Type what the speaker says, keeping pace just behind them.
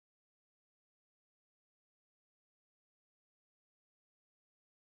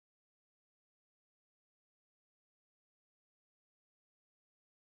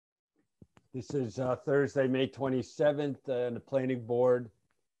This is Thursday, May 27th, and the planning board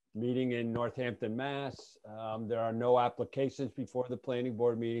meeting in Northampton, Mass. There are no applications before the planning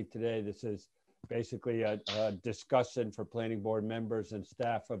board meeting today. This is basically a discussion for planning board members and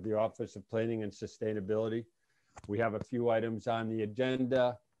staff of the Office of Planning and Sustainability. We have a few items on the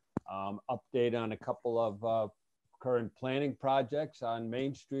agenda, update on a couple of current planning projects on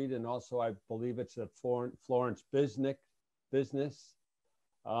Main Street, and also I believe it's the Florence business.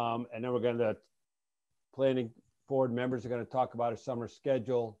 And then the planning board members are going to talk about a summer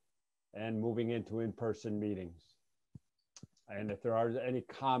schedule and moving into in-person meetings. And if there are any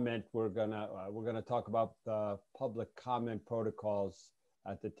comment, we're gonna talk about the public comment protocols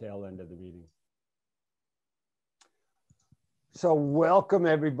at the tail end of the meeting. So welcome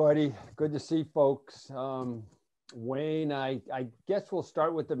everybody. Good to see folks. Wayne, I guess we'll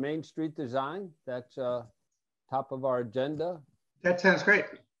start with the Main Street design. That's top of our agenda. That sounds great.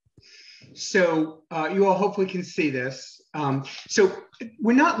 So you all hopefully can see this. So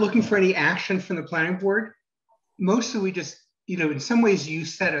we're not looking for any action from the planning board. Mostly we just, in some ways you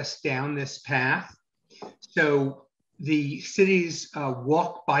set us down this path. So the city's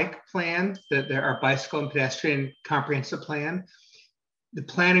walk bike plan, our bicycle and pedestrian comprehensive plan, the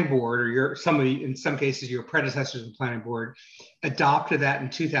planning board, or in some cases your predecessors in the planning board, adopted that in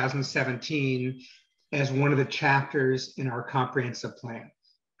 2017 as one of the chapters in our comprehensive plan.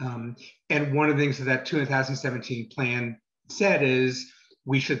 And one of the things that 2017 plan said is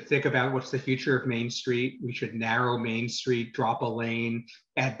we should think about what's the future of Main Street. We should narrow Main Street, drop a lane,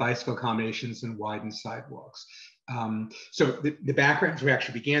 add bicycle accommodations, and widen sidewalks. So the background is we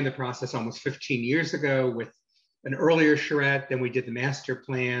actually began the process almost 15 years ago with an earlier charrette. Then we did the master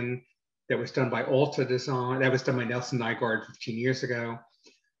plan that was done by Alta Design. That was done by Nelson Nygaard 15 years ago.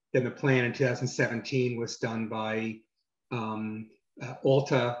 Then the plan in 2017 was done by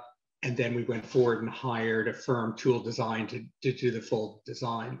Alta, and then we went forward and hired a firm, Tool Design, to do the full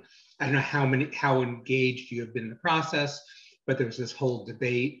design. I don't know how engaged you have been in the process, but there was this whole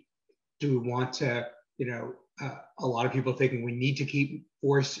debate. Do we want to, a lot of people thinking we need to keep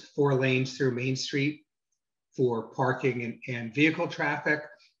four lanes through Main Street for parking and vehicle traffic.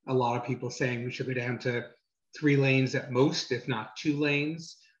 A lot of people saying we should go down to 3 lanes at most, if not 2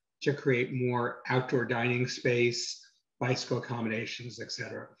 lanes, to create more outdoor dining space, bicycle accommodations, et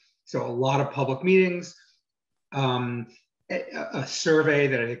cetera. So a lot of public meetings, a survey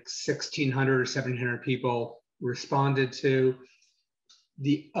that I think 1,600 or 1,700 people responded to.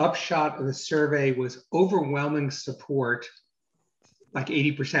 The upshot of the survey was overwhelming support, like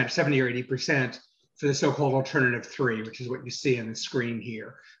 80%, 70 or 80%, for the so-called alternative 3, which is what you see on the screen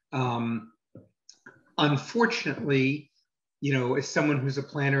here. Unfortunately, as someone who's a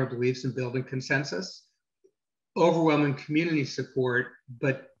planner who believes in building consensus, overwhelming community support,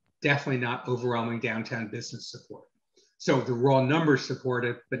 but definitely not overwhelming downtown business support. So the raw numbers support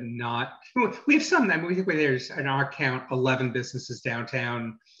it, but not, we have some, we think there's, in our count, 11 businesses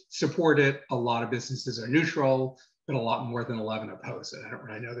downtown support it. A lot of businesses are neutral, but a lot more than 11 oppose it. I don't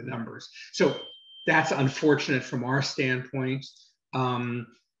really know the numbers. So that's unfortunate from our standpoint.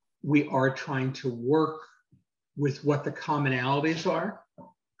 We are trying to work with what the commonalities are.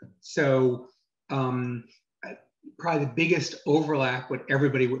 So probably the biggest overlap, what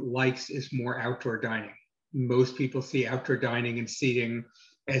everybody likes, is more outdoor dining. Most people see outdoor dining and seating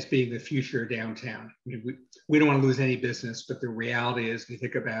as being the future of downtown. I mean, we don't want to lose any business, but the reality is we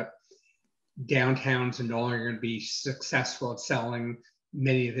think about downtowns are no longer going to be successful at selling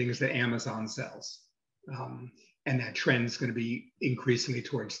many of the things that Amazon sells. And that trend is going to be increasingly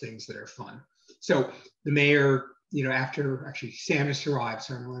towards things that are fun. So the mayor, after actually Sam just arrived,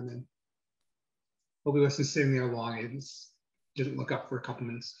 so I'm hope he wasn't sitting there long. He didn't look up for a couple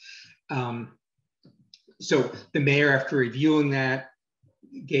minutes. So the mayor, after reviewing that,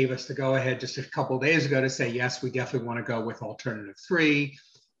 gave us the go-ahead just a couple of days ago to say, yes, we definitely want to go with alternative 3.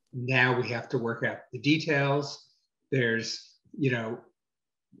 Now we have to work out the details. There's,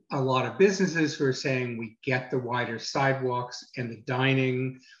 a lot of businesses who are saying we get the wider sidewalks and the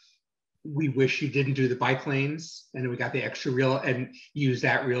dining. We wish you didn't do the bike lanes, and we got the extra and use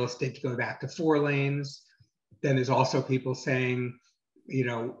that real estate to go back to 4 lanes. Then there's also people saying,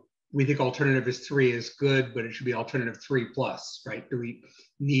 we think alternative 3 is good, but it should be alternative 3+, right? Do we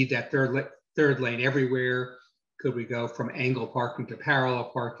need that third lane everywhere? Could we go from angle parking to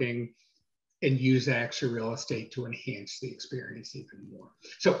parallel parking and use that extra real estate to enhance the experience even more?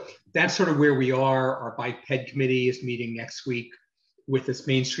 So that's sort of where we are. Our bike ped committee is meeting next week with this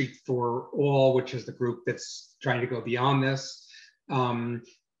Main Street for All, which is the group that's trying to go beyond this. And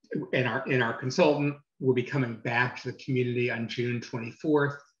our consultant will be coming back to the community on June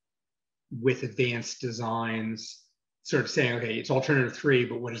 24th with advanced designs, sort of saying, okay, it's alternative 3,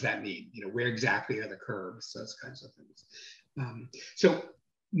 but what does that mean? Where exactly are the curbs? Those kinds of things. So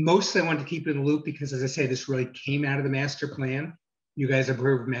mostly I wanted to keep it in the loop because, as I say, this really came out of the master plan. You guys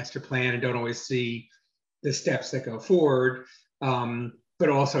approve master plan and don't always see the steps that go forward, but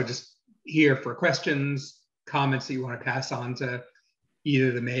also just here for questions, comments that you want to pass on to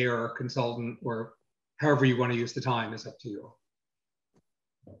either the mayor or consultant, or however you want to use the time is up to you.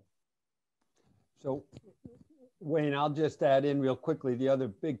 So Wayne, I'll just add in real quickly, the other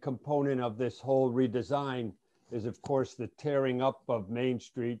big component of this whole redesign is, of course, the tearing up of Main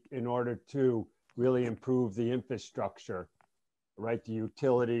Street in order to really improve the infrastructure, right? The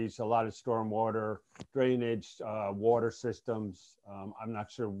utilities, a lot of stormwater, drainage, water systems. I'm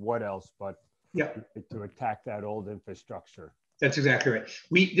not sure what else, but yeah, to attack that old infrastructure. That's exactly right.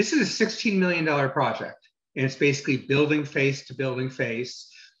 This is a $16 million project, and it's basically building face to building face.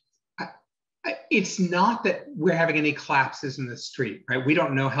 It's not that we're having any collapses in the street, right? We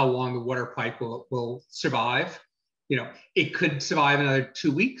don't know how long the water pipe will survive. It could survive another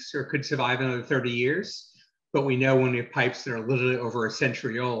 2 weeks, or it could survive another 30 years. But we know when we have pipes that are literally over a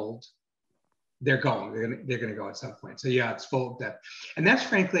century old, they're going. They're going to go at some point. So yeah, it's full of that. And that's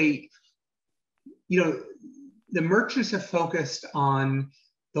frankly, the merchants have focused on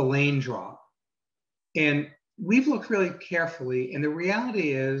the lane draw. And we've looked really carefully, and the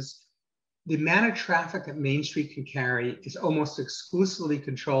reality is the amount of traffic that Main Street can carry is almost exclusively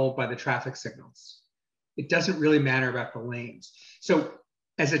controlled by the traffic signals. It doesn't really matter about the lanes. So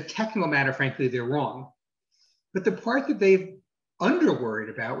as a technical matter, frankly, they're wrong. But the part that they've under-worried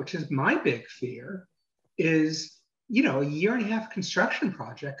about, which is my big fear, is, a 1.5-year construction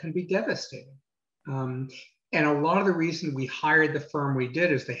project can be devastating. And a lot of the reason we hired the firm we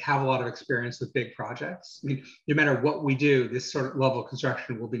did is they have a lot of experience with big projects. I mean, no matter what we do, this sort of level of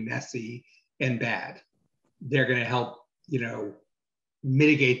construction will be messy and bad. They're going to help,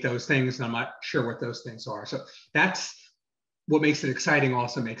 mitigate those things. And I'm not sure what those things are. So that's what makes it exciting,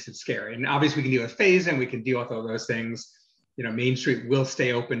 also makes it scary. And obviously we can deal with phasing, we can deal with all those things. Main Street will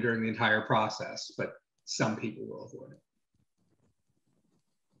stay open during the entire process, but some people will avoid it.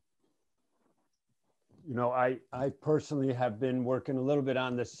 I personally have been working a little bit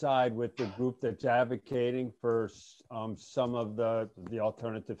on the side with the group that's advocating for some of the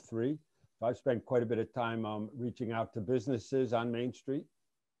alternative 3. So I've spent quite a bit of time reaching out to businesses on Main Street.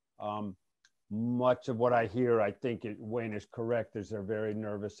 Much of what I hear, I think Wayne is correct, is they're very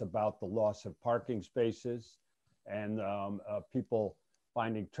nervous about the loss of parking spaces and people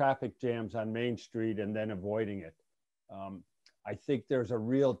finding traffic jams on Main Street and then avoiding it. I think there's a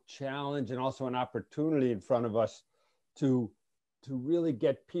real challenge and also an opportunity in front of us to really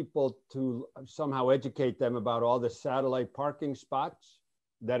get people to somehow educate them about all the satellite parking spots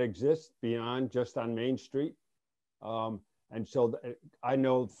that exist beyond just on Main Street. And so I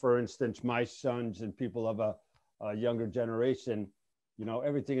know, for instance, my sons and people of a younger generation,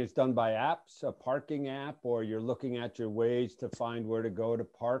 everything is done by apps, a parking app, or you're looking at your Waze to find where to go to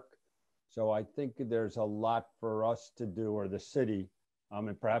park. So I think there's a lot for us to do, or the city,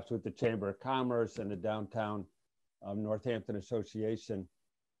 and perhaps with the Chamber of Commerce and the Downtown Northampton Association,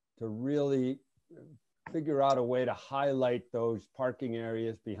 to really figure out a way to highlight those parking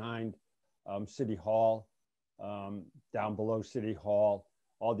areas behind City Hall, down below City Hall,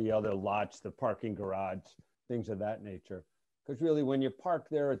 all the other lots, the parking garage, things of that nature. Because really, when you park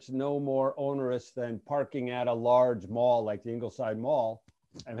there, it's no more onerous than parking at a large mall like the Ingleside Mall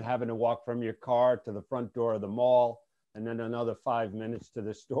and having to walk from your car to the front door of the mall and then another 5 minutes to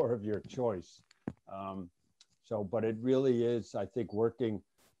the store of your choice. But it really is, I think, working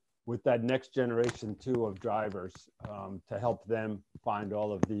with that next generation too of drivers to help them find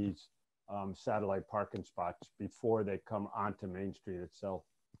all of these satellite parking spots before they come onto Main Street itself.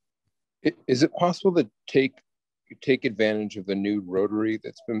 Is it possible to take advantage of the new rotary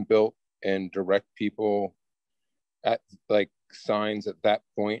that's been built and direct people at like signs at that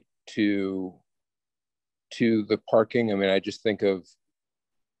point to the parking? I mean, I just think of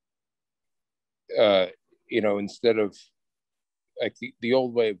instead of like the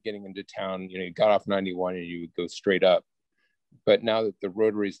old way of getting into town, you got off 91 and you would go straight up. But now that the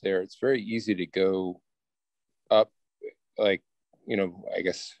rotary's there, it's very easy to go up, like, I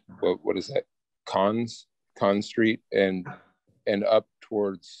guess, what is that? Con Street and up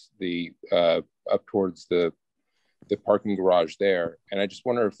towards the parking garage there. And I just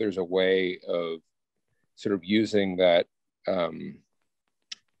wonder if there's a way of sort of using that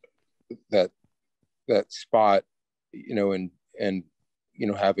that spot, and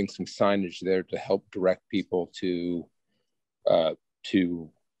having some signage there to help direct people to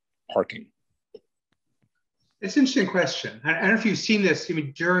parking? It's an interesting question. I don't know if you've seen this. I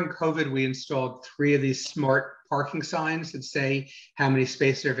mean, during COVID, we installed 3 of these smart parking signs that say how many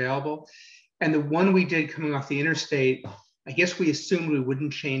spaces are available. And the one we did coming off the interstate, I guess we assumed we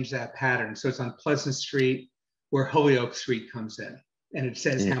wouldn't change that pattern. So it's on Pleasant Street where Holyoke Street comes in, and it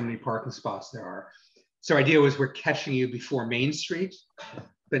says how many parking spots there are. So our idea was we're catching you before Main Street,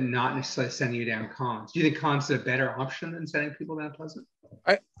 but not necessarily sending you down Cons. Do you think Cons is a better option than sending people down Pleasant?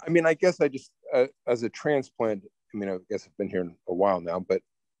 I mean, I guess I just, as a transplant, I mean, I guess I've been here a while now, but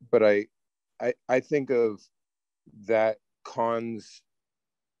I think of that Cons,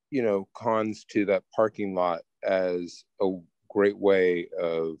 you know, Cons to that parking lot as a great way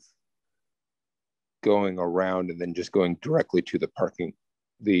of going around and then just going directly to the parking,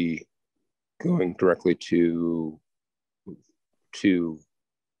 going directly to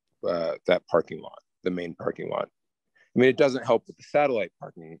that parking lot, the main parking lot. I mean, it doesn't help with the satellite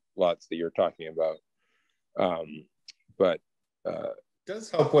parking lots that you're talking about, but it does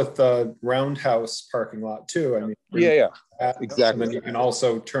help with the roundhouse parking lot too. I mean, yeah, exactly. And then you can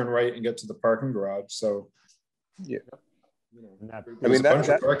also turn right and get to the parking garage. So yeah, you know, I mean, a bunch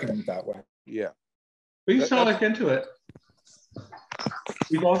of parking that way. Yeah, we can still look into it.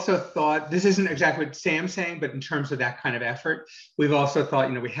 We've also thought, this isn't exactly what Sam's saying, but in terms of that kind of effort, we've also thought,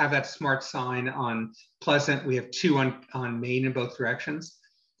 you know, we have that smart sign on Pleasant. We have 2 on Main in both directions.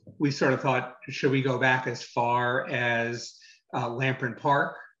 We sort of thought, should we go back as far as Lamprey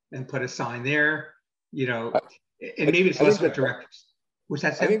Park and put a sign there? You know, and maybe it's less of a direct. What's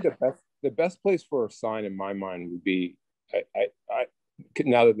that, Sam? I think the best place for a sign in my mind would be, I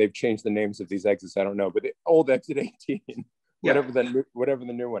now that they've changed the names of these exits, I don't know, but the old exit 18. Whatever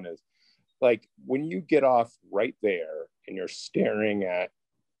the new one is, like when you get off right there and you're staring at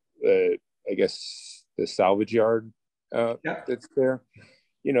I guess the salvage yard that's there,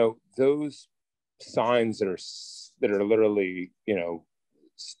 you know, those signs that are literally, you know,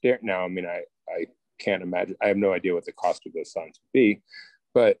 now. I mean, I can't imagine. I have no idea what the cost of those signs would be,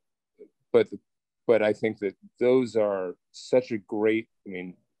 but I think that those are such a great. I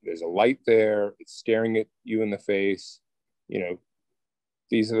mean, there's a light there. It's staring at you in the face. You know,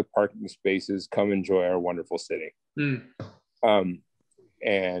 these are the parking spaces. Come enjoy our wonderful city.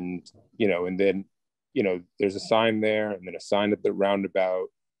 And, you know, and then, you know, there's a sign there and then a sign at the roundabout.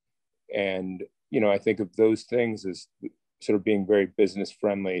 And, you know, I think of those things as sort of being very business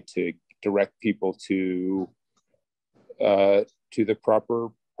friendly to direct people to the proper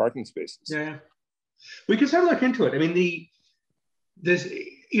parking spaces. Yeah. We can start to look into it. I mean,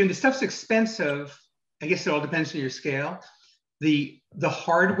 the stuff's expensive. I guess it all depends on your scale. The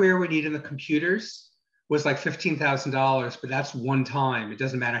hardware we need in the computers was like $15,000, but that's one time. It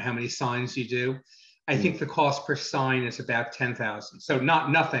doesn't matter how many signs you do. I think the cost per sign is about $10,000. So not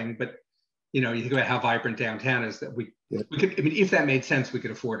nothing, but you know, you think about how vibrant downtown is. That we could. I mean, if that made sense, we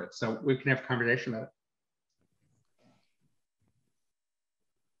could afford it. So we can have a conversation about it.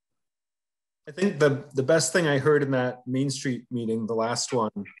 I think the best thing I heard in that Main Street meeting, the last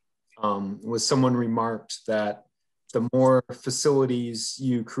one, was someone remarked that the more facilities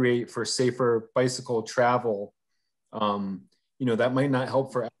you create for safer bicycle travel, you know, that might not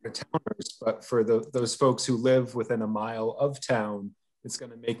help for out-of-towners, but for those folks who live within a mile of town, it's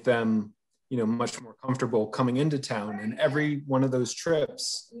going to make them, you know, much more comfortable coming into town. And every one of those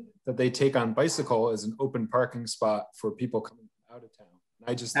trips that they take on bicycle is an open parking spot for people coming out of town. And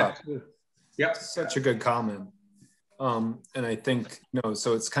I just thought, such a good comment. And I think, you know,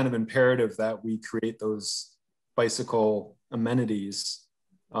 so it's kind of imperative that we create those bicycle amenities.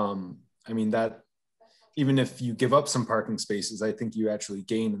 I mean, that even if you give up some parking spaces, I think you actually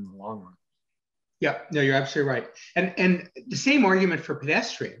gain in the long run. Yeah, no, you're absolutely right. And the same argument for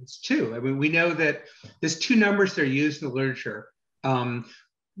pedestrians too. I mean, we know that there's 2 numbers that are used in the literature.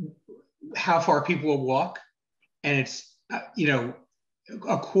 How far people will walk, and it's, you know,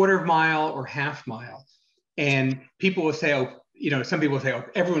 a quarter mile or half mile. And people will say, oh, you know, some people will say, oh,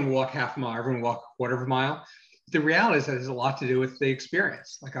 everyone will walk half a mile, everyone will walk a quarter of a mile. The reality is that there's a lot to do with the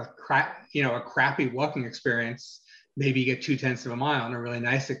experience. Like a crappy walking experience, maybe you get 0.2 of a mile, and a really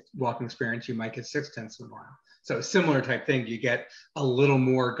nice walking experience, you might get 0.6 of a mile. So a similar type thing, you get a little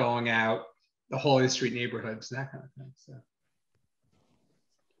more going out, the Holy Street neighborhoods, that kind of thing. So.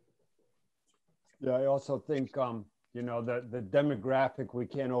 Yeah, I also think, you know, the demographic we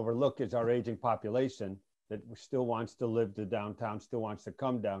can't overlook is our aging population that still wants to live to downtown, still wants to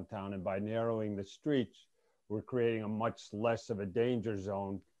come downtown. And by narrowing the streets, we're creating a much less of a danger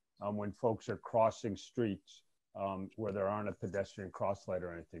zone when folks are crossing streets where there aren't a pedestrian cross light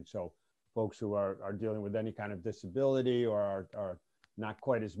or anything. So folks who are dealing with any kind of disability or are not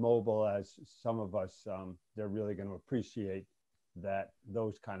quite as mobile as some of us, they're really going to appreciate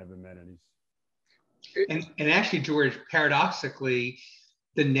those kind of amenities. And actually, George, paradoxically,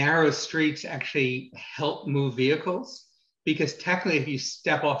 the narrow streets actually help move vehicles, because technically if you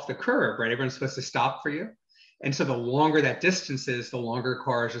step off the curb, right, everyone's supposed to stop for you. And so the longer that distance is, the longer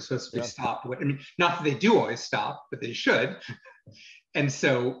cars are supposed to be stopped. I mean, not that they do always stop, but they should. And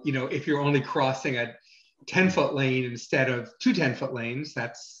so, if you're only crossing a 10-foot lane instead of 2 10-foot lanes,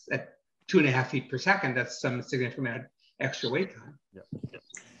 that's at 2.5 feet per second. That's some significant amount of extra wait time.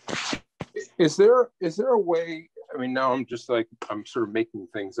 Is there a way? I mean, now I'm sort of making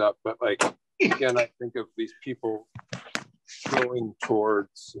things up, but like, again, I think of these people going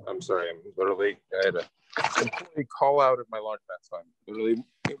towards, I'm sorry, I had an employee call out at my laundromat, so I'm literally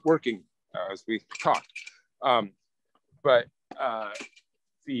working as we talk.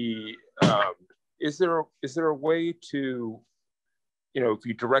 Is there a way to, if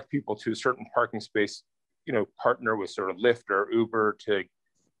you direct people to a certain parking space, partner with sort of Lyft or Uber to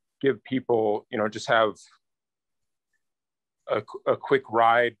give people, just have a quick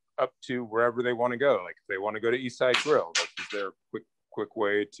ride up to wherever they want to go. Like if they want to go to Eastside Grill, like, is there a quick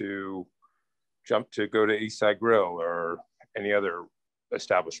way to jump to go to Eastside Grill or any other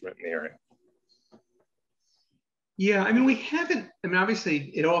establishment in the area? Yeah, I mean,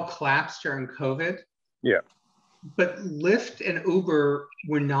 obviously it all collapsed during COVID. Yeah. But Lyft and Uber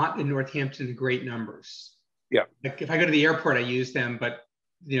were not in Northampton in great numbers. Yeah. Like if I go to the airport, I use them, but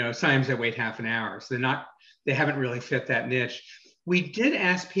sometimes I wait half an hour. So they haven't really fit that niche. We did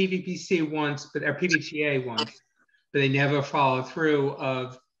ask PVPTA once, but they never followed through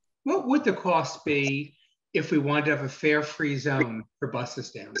of what would the cost be if we wanted to have a fare-free zone for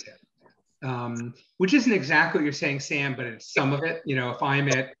buses downtown? Which isn't exactly what you're saying, Sam, but it's some of it. If I'm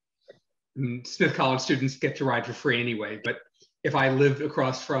at Smith College, students get to ride for free anyway, but if I lived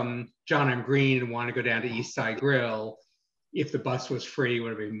across from John M. Green and want to go down to Eastside Grill, if the bus was free, would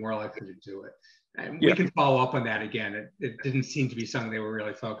have been more likely to do it. And we can follow up on that again. It didn't seem to be something they were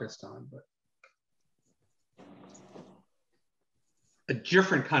really focused on, but a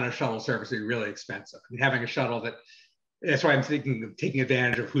different kind of shuttle service would be really expensive. And having a shuttle that's why I'm thinking of taking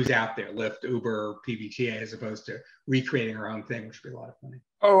advantage of who's out there, Lyft, Uber, PVTA, as opposed to recreating our own thing, which would be a lot of money.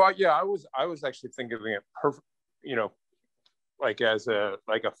 Oh yeah, I was actually thinking of it perfect, like there's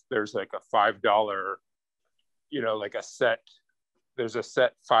like a $5, like a set. There's a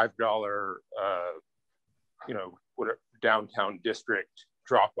set $5, whatever downtown district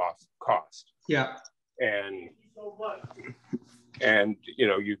drop-off cost. Yeah. And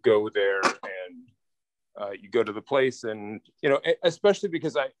you go there and you go to the place, and especially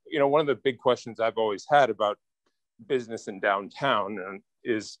because one of the big questions I've always had about business in downtown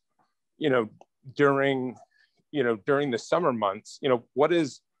is during the summer months, what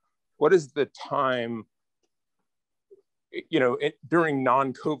is the time, during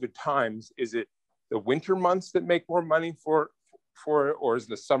non-COVID times, is it the winter months that make more money for it, or is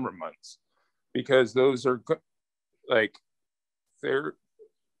the summer months? Because those are like, they're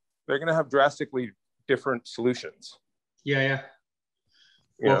going to have drastically different solutions. Yeah.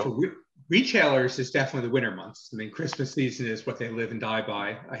 Well, for retailers, it's definitely the winter months. I mean, Christmas season is what they live and die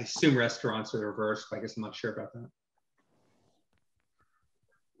by. I assume restaurants are the reverse, but I guess I'm not sure about that.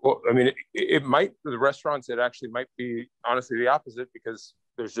 Well, I mean, it might, for the restaurants, it actually might be honestly the opposite, because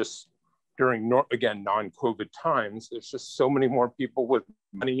there's just, during, non-COVID times, there's just so many more people with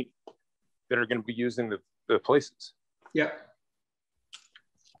money that are going to be using the places. Yeah.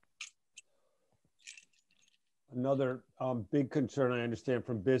 Another big concern I understand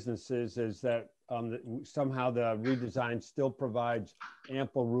from businesses is that somehow the redesign still provides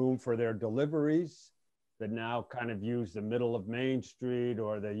ample room for their deliveries that now kind of use the middle of Main Street,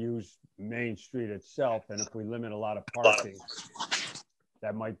 or they use Main Street itself. And if we limit a lot of parking,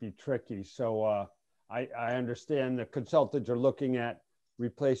 that might be tricky. So I understand the consultants are looking at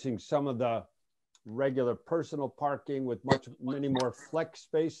replacing some of the regular personal parking with many more flex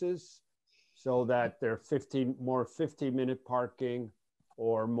spaces, so that they're 15-minute parking,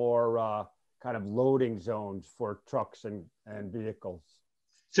 or more kind of loading zones for trucks and vehicles.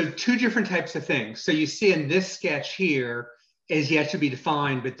 So two different types of things. So you see in this sketch here is yet to be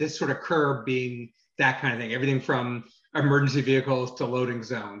defined, but this sort of curb being that kind of thing, everything from emergency vehicles to loading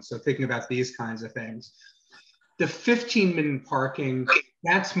zones. So thinking about these kinds of things. The 15-minute parking,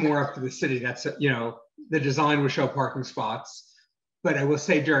 that's more up to the city. That's, the design would show parking spots. But I will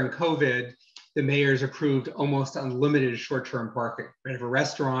say during COVID, the mayor's approved almost unlimited short-term parking. Right? If a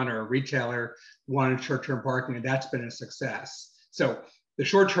restaurant or a retailer wanted short-term parking, and that's been a success. So the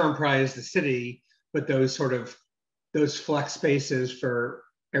short-term prize is the city, but those sort of those flex spaces for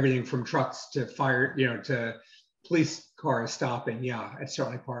everything from trucks to fire, to police cars stopping. Yeah, it's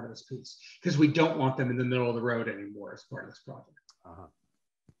certainly part of this piece because we don't want them in the middle of the road anymore as part of this project. Uh-huh.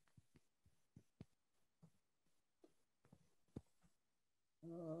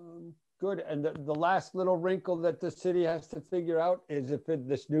 Good. And the last little wrinkle that the city has to figure out is if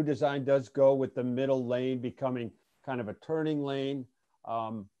this new design does go with the middle lane becoming kind of a turning lane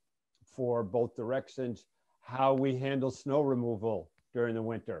for both directions, how we handle snow removal during the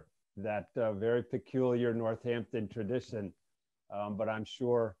winter. That very peculiar Northampton tradition. But I'm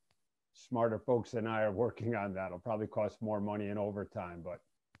sure smarter folks than I are working on that. It'll probably cost more money in overtime, but.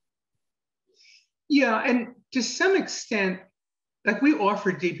 Yeah, and to some extent, like we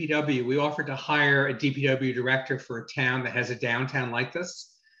offered DPW, we offered to hire a DPW director for a town that has a downtown like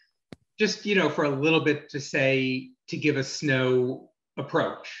this, just, for a little bit to give a snow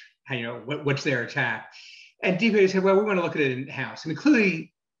approach, what's their attack. And DPW said, well, we want to look at it in-house. I mean,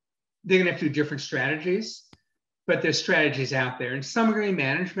 clearly they're going to have to do different strategies, but there's strategies out there. And summary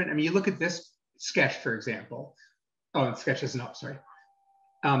management, I mean, you look at this sketch, for example. Oh, the sketch isn't up, sorry.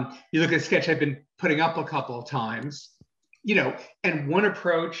 You look at a sketch I've been putting up a couple of times. And one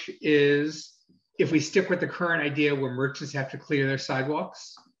approach is if we stick with the current idea where merchants have to clear their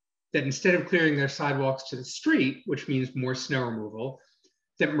sidewalks, that instead of clearing their sidewalks to the street, which means more snow removal,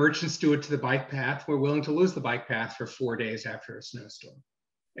 that merchants do it to the bike path. We're willing to lose the bike path for 4 days after a snowstorm.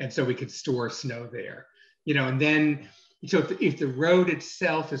 And so we could store snow there, and then, so if the road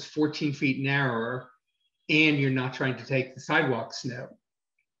itself is 14 feet narrower and you're not trying to take the sidewalk snow,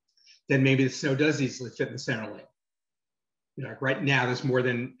 then maybe the snow does easily fit in the center lane. Right now, there's more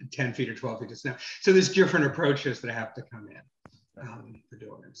than 10 feet or 12 feet of snow. So there's different approaches that have to come in for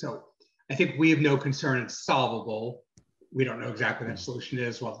doing it. So I think we have no concern it's solvable. We don't know exactly what that solution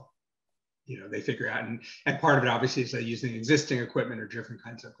is. Well, they figure out. And part of it, obviously, is they using existing equipment or different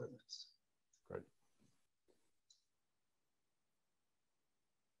kinds of equipment. Good.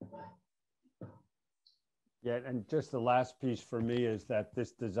 Yeah, and just the last piece for me is that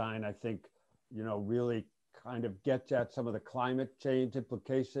this design, I think, really kind of gets at some of the climate change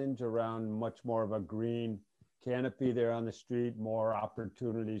implications around much more of a green canopy there on the street, more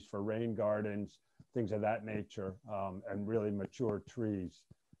opportunities for rain gardens, things of that nature, and really mature trees.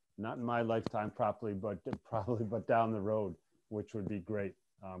 Not in my lifetime probably but down the road, which would be great,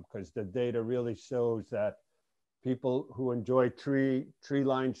 because the data really shows that people who enjoy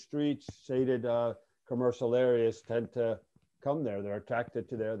tree-lined streets, shaded commercial areas tend to come there. They're attracted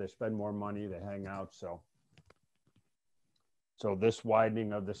to there. They spend more money. They hang out. So this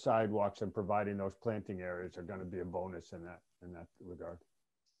widening of the sidewalks and providing those planting areas are going to be a bonus in that regard.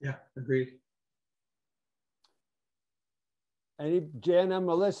 Yeah, agreed. Jana,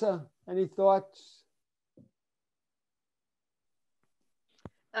 Melissa, any thoughts?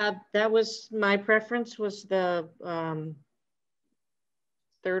 That was my preference, was the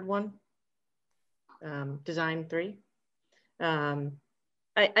third one, design 3.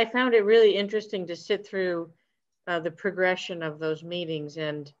 I found it really interesting to sit through the progression of those meetings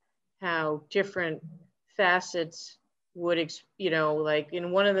and how different facets would, like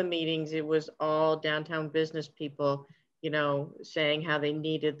in one of the meetings, it was all downtown business people, saying how they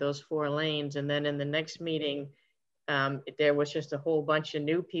needed those 4 lanes. And then in the next meeting, there was just a whole bunch of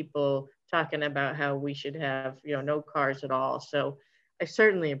new people talking about how we should have, no cars at all. So I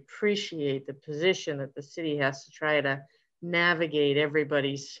certainly appreciate the position that the city has to try to navigate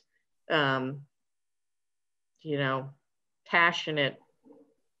everybody's, passionate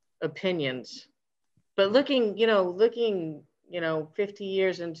opinions. But looking 50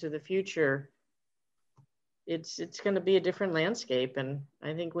 years into the future, it's going to be a different landscape. And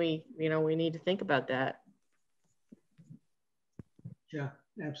I think we need to think about that. Yeah,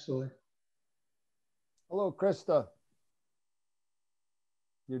 absolutely. Hello, Krista.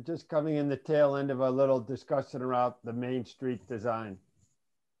 You're just coming in the tail end of a little discussion around the Main Street design.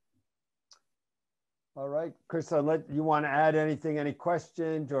 All right, Krista, you want to add anything, any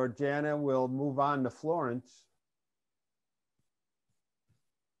questions, or Jana, we'll move on to Florence.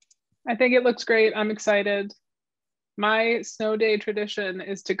 I think it looks great. I'm excited. My snow day tradition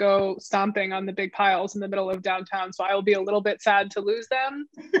is to go stomping on the big piles in the middle of downtown. So I will be a little bit sad to lose them,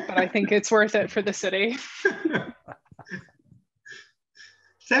 but I think it's worth it for the city.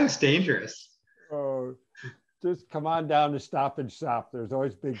 Sounds dangerous. Oh, just come on down to Stop and Shop. There's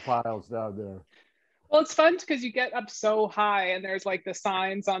always big piles down there. Well, it's fun because you get up so high and there's like the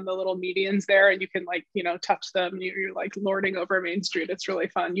signs on the little medians there and you can touch them. You're like lording over Main Street. It's really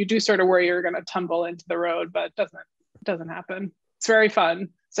fun. You do sort of worry you're going to tumble into the road, but it doesn't happen. It's very fun.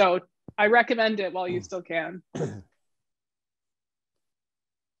 So I recommend it while you still can.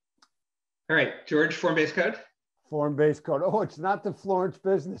 All right, George, form-based code? Form-based code. Oh, it's not the Florence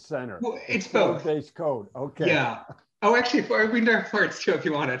Business Center. Well, it's both. Form-based code, okay. Yeah. Oh, actually, we can do Florence too if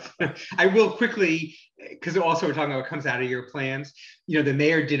you want it. I will quickly, because also we're talking about what comes out of your plans. You know, the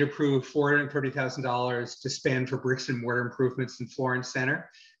mayor did approve $430,000 to spend for bricks and mortar improvements in Florence Center.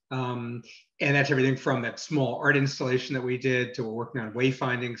 And that's everything from that small art installation that we did to we're working on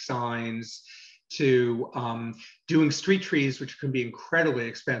wayfinding signs to doing street trees, which can be incredibly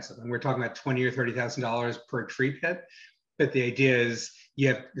expensive. And we're talking about $20,000 or $30,000 per tree pit. But the idea is you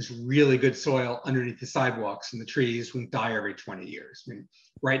have this really good soil underneath the sidewalks and the trees won't die every 20 years. I mean,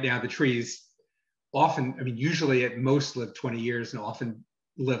 right now the trees often, I mean, usually at most live 20 years and often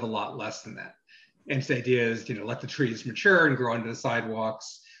live a lot less than that. And so the idea is, you know, let the trees mature and grow into the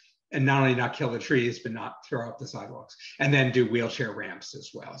sidewalks and not only not kill the trees, but not throw up the sidewalks, and then do wheelchair ramps as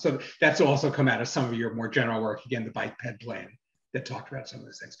well. So that's also come out of some of your more general work, again, the bike ped plan that talked about some of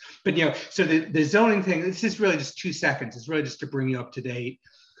those things. But, you know, so the zoning thing, this is really just 2 seconds. It's really just to bring you up to date.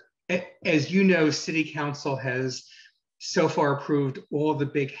 As you know, City Council has so far approved all the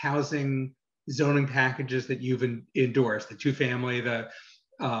big housing zoning packages that you've endorsed, the 2-family, the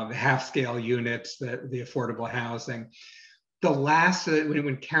half-scale units, the affordable housing. The last,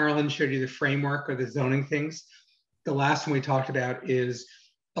 when Carolyn showed you the framework of the zoning things, the last one we talked about is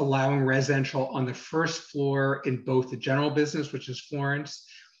allowing residential on the first floor in both the general business, which is Florence,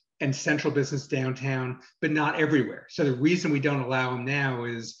 and central business downtown, but not everywhere. So the reason we don't allow them now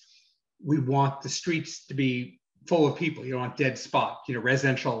is we want the streets to be full of people. You don't want dead spot. You know,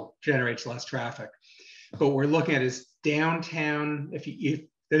 residential generates less traffic. But what we're looking at is downtown. If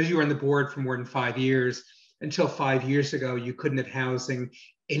those of you were on the board for more than 5 years, until 5 years ago, you couldn't have housing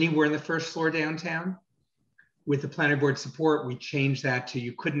anywhere in the first floor downtown. With the planning board support, we changed that to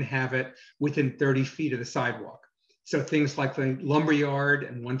you couldn't have it within 30 feet of the sidewalk. So things like the Lumberyard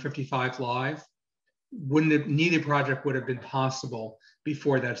and 155 Live, neither project would have been possible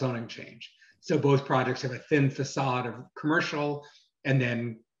before that zoning change. So both projects have a thin facade of commercial and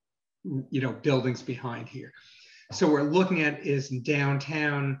then, you know, buildings behind here. So what we're looking at is in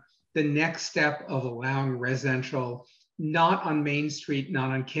downtown, the next step of allowing residential, not on Main Street,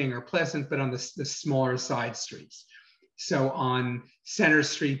 not on King or Pleasant, but on the smaller side streets. So on Center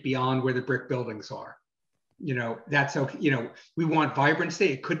Street beyond where the brick buildings are, you know, that's okay. You know, we want vibrancy.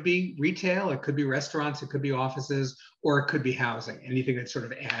 It could be retail, it could be restaurants, it could be offices, or it could be housing, anything that sort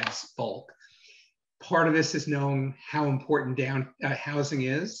of adds bulk. Part of this is knowing how important housing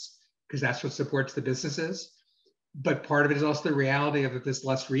is, because that's what supports the businesses. But part of it is also the reality of if there's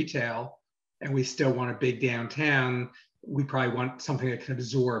less retail and we still want a big downtown, we probably want something that can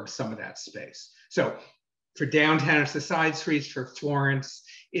absorb some of that space. So for downtown, it's the side streets. For Florence,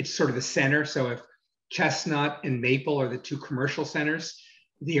 it's sort of the center. So if Chestnut and Maple are the 2 commercial centers,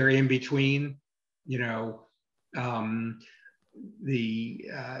 the area in between, you know,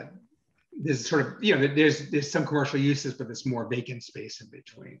 there's sort of, you know, there's some commercial uses, but there's more vacant space in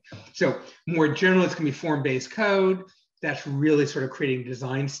between. So more general, it's gonna be form-based code. That's really sort of creating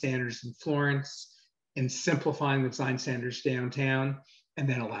design standards in Florence and simplifying the design standards downtown, and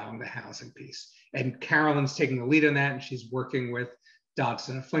then allowing the housing piece. And Carolyn's taking the lead on that, and she's working with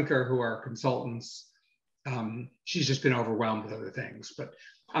Dodson and Flinker, who are consultants. She's just been overwhelmed with other things, but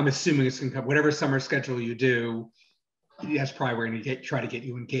I'm assuming it's gonna come, whatever summer schedule you do, that's probably we're going to try to get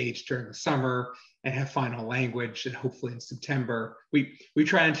you engaged during the summer and have final language, and hopefully in September. We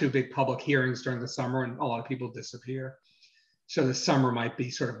try to do big public hearings during the summer, and a lot of people disappear. So the summer might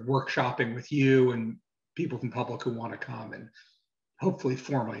be sort of workshopping with you and people from public who want to come, and hopefully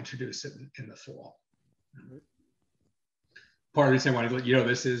formally introduce it in the fall. Part of the reason I want to let you know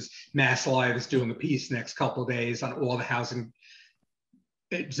this is Mass Live is doing a piece next couple of days on all the housing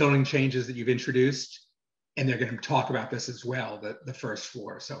zoning changes that you've introduced. And they're going to talk about this as well, the first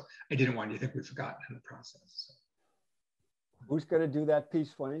floor. So I didn't want you to think we've forgotten in the process. So. Who's going to do that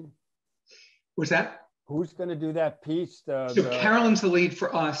piece, Wayne? What's that? Who's going to do that piece? So Carolyn's the lead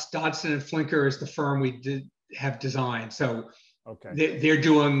for us. Dodson and Flinker is the firm we have designed. So okay, they're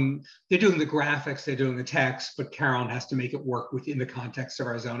doing the graphics, they're doing the text, but Carolyn has to make it work within the context of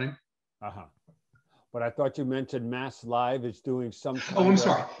our zoning. But I thought you mentioned Mass Live is doing some. Oh, I'm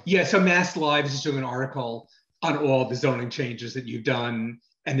sorry. Yeah, so Mass Live is doing an article on all the zoning changes that you've done,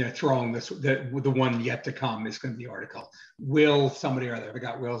 and they're throwing this, the one yet to come is going to be the article. Will somebody or other, I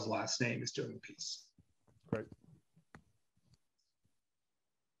forgot Will's last name, is doing the piece. Great.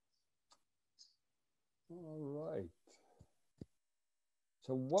 All right.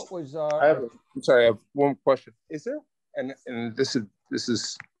 So what was our? I'm sorry, I have one question. Is there, and this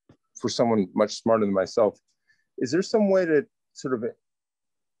is for someone much smarter than myself, is there some way to sort of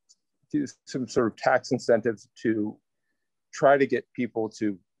some sort of tax incentives to try to get people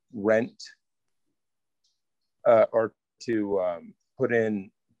to rent or to put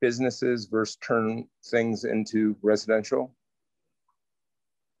in businesses versus turn things into residential.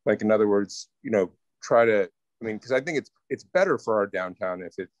 Like, in other words, try to, I mean, because I think it's better for our downtown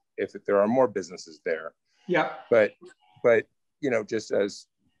if there are more businesses there. Yeah. But just as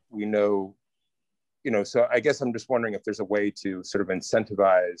we know, so I guess I'm just wondering if there's a way to sort of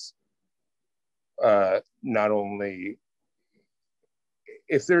incentivize not only,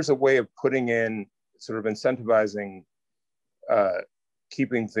 if there's a way of putting in sort of incentivizing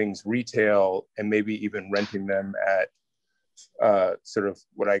keeping things retail and maybe even renting them at sort of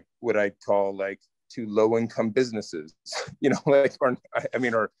what I call like to low income businesses, like,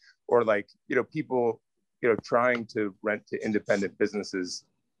 or like, people, trying to rent to independent businesses,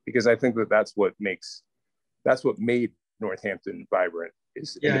 because I think that's what made Northampton vibrant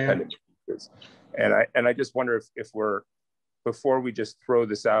is independent businesses. And I just wonder if we're, before we just throw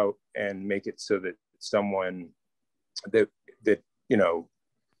this out and make it so that someone that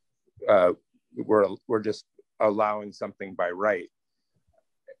we're just allowing something by right.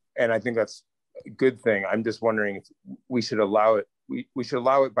 And I think that's a good thing. I'm just wondering if we should allow it. We should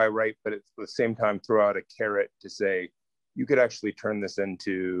allow it by right, but at the same time throw out a carrot to say, you could actually turn this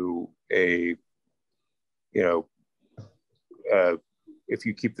into a, if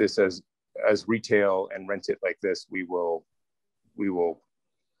you keep this as retail and rent it like this, we will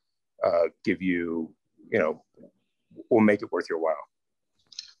give you, we'll make it worth your while.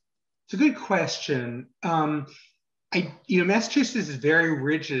 It's a good question. Massachusetts is very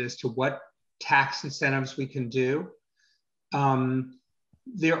rigid as to what tax incentives we can do.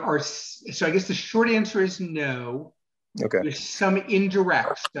 There are, so I guess the short answer is no. Okay. There's some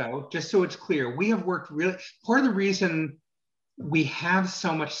indirect, though, just so it's clear. We have worked really, part of the reason we have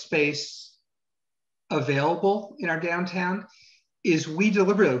so much space available in our downtown is we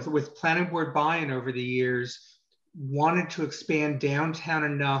deliberately, with planning board buy-in over the years, wanted to expand downtown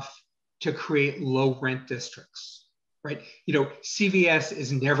enough to create low rent districts, right? CVS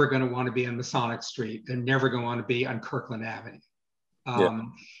is never going to want to be on Masonic Street. They're never going to want to be on Kirkland Avenue.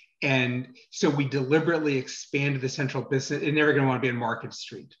 And so we deliberately expanded the central business. They're never going to want to be on Market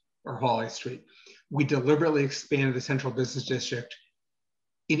Street or Hawley Street. We deliberately expanded the central business district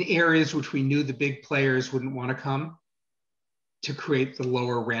in areas which we knew the big players wouldn't want to come, to create the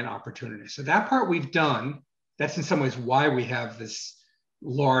lower rent opportunity. So that part we've done. That's in some ways why we have this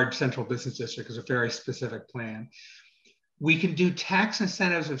large central business district, is a very specific plan. We can do tax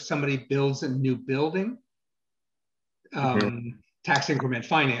incentives if somebody builds a new building, tax increment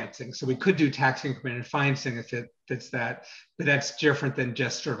financing. So we could do tax increment and financing if it fits that, but that's different than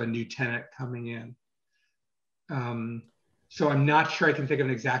just sort of a new tenant coming in. So I'm not sure I can think of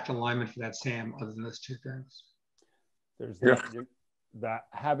an exact alignment for that, Sam, other than those two things. There's that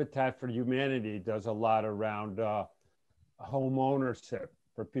Habitat for Humanity does a lot around home ownership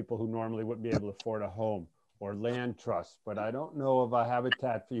for people who normally wouldn't be able to afford a home, or land trust. But I don't know of a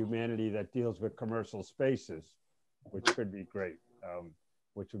Habitat for Humanity that deals with commercial spaces, which could be great,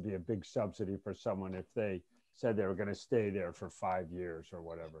 which would be a big subsidy for someone if they said they were going to stay there for 5 years or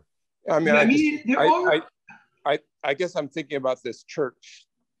whatever. I guess I'm thinking about this church,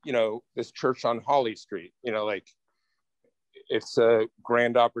 this church on Hawley Street, like, it's a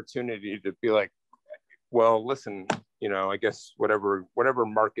grand opportunity to be like, well, listen, I guess whatever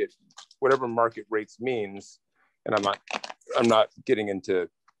market rates means, and I'm not getting into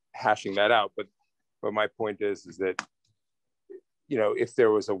hashing that out, but my point is that, if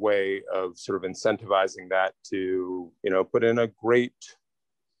there was a way of sort of incentivizing that to, put in a great,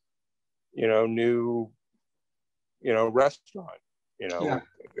 new, restaurant, I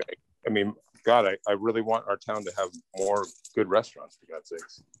mean, God, I really want our town to have more good restaurants, for God's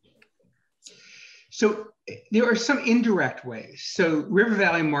sakes. So there are some indirect ways. So River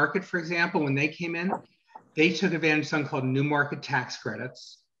Valley Market, for example, when they came in, they took advantage of something called New Market Tax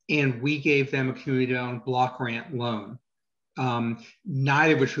Credits, and we gave them a community-owned block grant loan,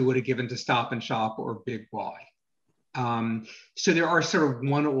 neither of which we would have given to Stop and Shop or Big Y. So there are sort of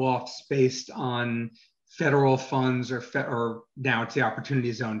one-offs based on federal funds or now it's the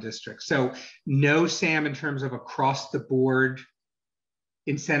Opportunity Zone District. So no, Sam, in terms of across the board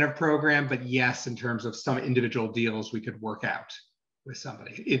incentive program, but yes, in terms of some individual deals we could work out with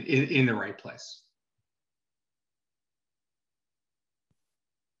somebody in the right place.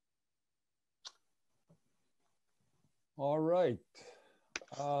 All right.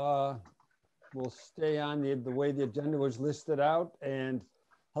 We'll stay on the way the agenda was listed out. And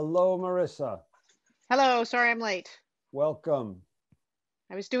hello, Marissa. Hello, sorry I'm late. Welcome.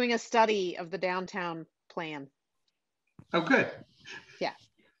 I was doing a study of the downtown plan. Oh, good. Yeah.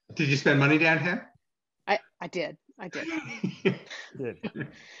 Did you spend money downtown? I did. Good.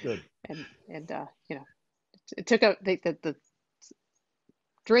 Good. And you know, it took the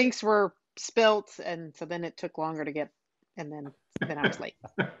drinks were spilt, and so then it took longer to get, and then I was late.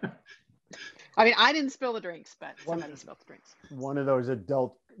 I mean, I didn't spill the drinks, but somebody spilled the drinks. One of those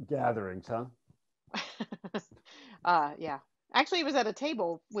adult gatherings, huh? Yeah. Actually, it was at a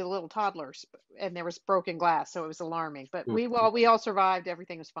table with little toddlers, and there was broken glass, so it was alarming. But we all survived.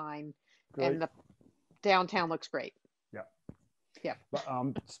 Everything was fine, Great. and the downtown looks great. Yeah. Yeah. But,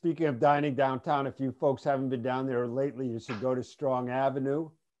 speaking of dining downtown, if you folks haven't been down there lately, you should go to Strong Avenue,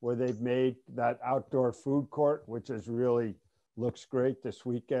 where they've made that outdoor food court, which is really looks great this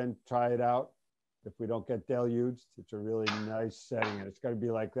weekend. Try it out. If we don't get deluged, it's a really nice setting, and it's going to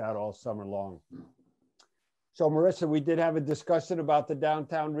be like that all summer long. So Marissa, we did have a discussion about the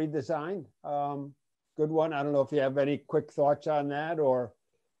downtown redesign. Good one. I don't know if you have any quick thoughts on that, or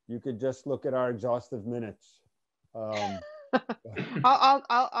you could just look at our exhaustive minutes. I'll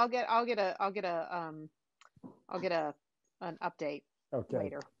get an update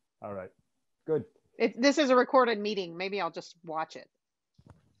later. All right. Good. This is a recorded meeting. Maybe I'll just watch it.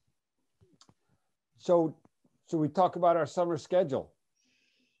 So we talk about our summer schedule.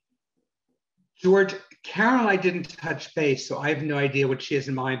 George, Carol and I didn't touch base, so I have no idea what she has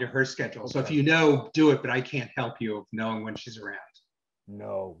in mind or her schedule. So if you know, do it, but I can't help you of knowing when she's around.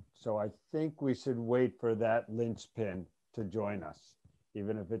 No. So I think we should wait for that linchpin to join us,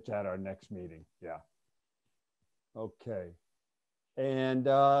 even if it's at our next meeting. Yeah. Okay. And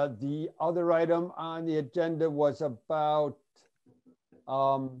the other item on the agenda was about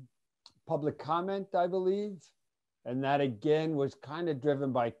public comment, I believe. And that again was kind of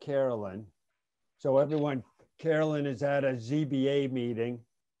driven by Carolyn. So everyone, Carolyn is at a ZBA meeting,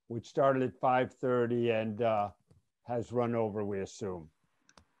 which started at 5:30 and has run over, we assume.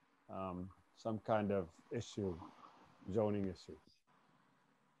 Some kind of issue, zoning issue.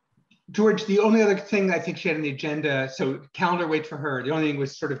 George, the only other thing I think she had on the agenda, so calendar wait for her, the only thing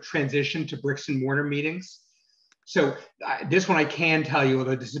was sort of transition to bricks and mortar meetings. So this one I can tell you,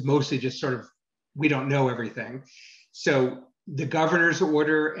 although this is mostly just sort of, we don't know everything. So the governor's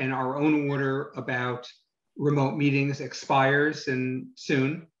order and our own order about remote meetings expires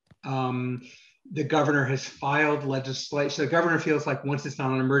soon. The governor has filed legislation. So the governor feels like once it's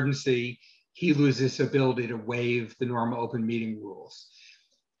not an emergency, he loses his ability to waive the normal open meeting rules.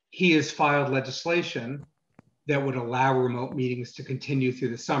 He has filed legislation that would allow remote meetings to continue through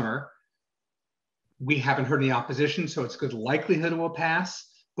the summer. We haven't heard any opposition, so it's good likelihood it will pass,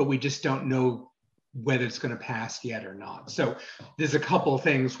 but we just don't know whether it's going to pass yet or not. So there's a couple of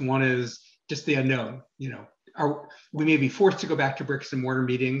things. One is just the unknown. You know, we may be forced to go back to bricks and mortar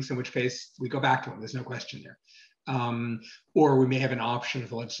meetings, in which case we go back to them. There's no question there. Or we may have an option if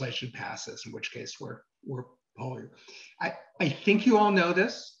the legislation passes, in which case we're polling. I think you all know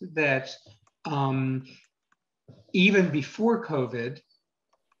this, that even before COVID,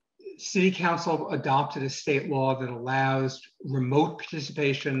 City Council adopted a state law that allows remote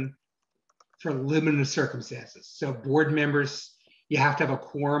participation for limited circumstances. So board members, you have to have a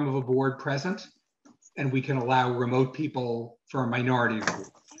quorum of a board present, and we can allow remote people for a minority of the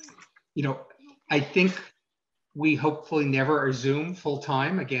board. You know, I think we hopefully never are Zoom full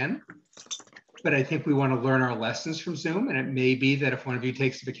time again, but I think we want to learn our lessons from Zoom. And it may be that if one of you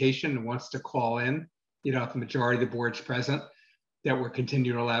takes a vacation and wants to call in, you know, if the majority of the board's present, that we're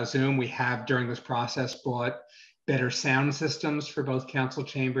continuing to allow Zoom. We have during this process bought better sound systems for both council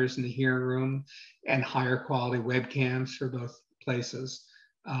chambers and the hearing room, and higher quality webcams for both places.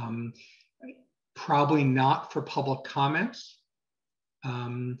 Probably not for public comments.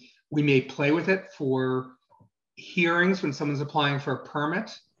 We may play with it for hearings when someone's applying for a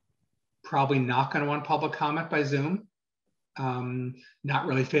permit. Probably not going to want public comment by Zoom. Not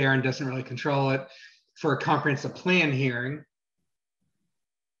really fair and doesn't really control it. For a comprehensive plan hearing,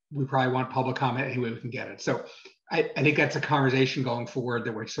 we probably want public comment any way we can get it. So I think that's a conversation going forward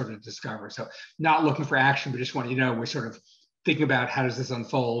that we're sort of discover. So not looking for action, but just want you to know we're sort of thinking about how does this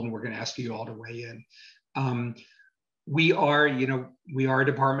unfold, and we're going to ask you all to weigh in. We are a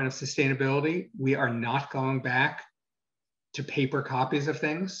Department of Sustainability. We are not going back to paper copies of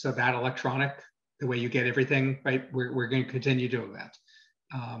things. So that electronic, the way you get everything, right? We're going to continue doing that.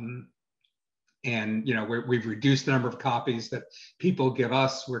 And you know, we've reduced the number of copies that people give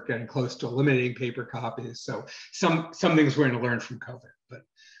us. We're getting close to eliminating paper copies. So some things we're going to learn from COVID. But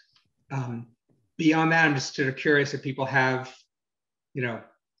beyond that, I'm just sort of curious if people have, you know,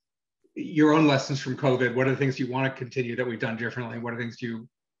 your own lessons from COVID. What are the things you want to continue that we've done differently? What are things you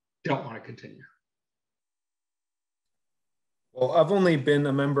don't want to continue? Well, I've only been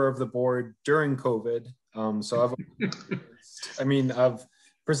a member of the board during COVID. So I've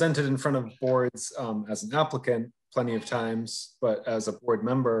presented in front of boards as an applicant plenty of times, but as a board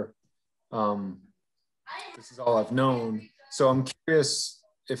member, this is all I've known. So I'm curious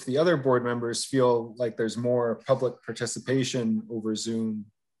if the other board members feel like there's more public participation over Zoom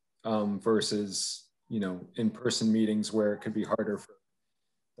versus, in-person meetings where it could be harder for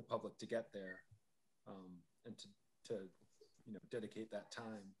the public to get there and to dedicate that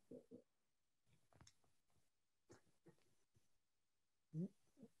time.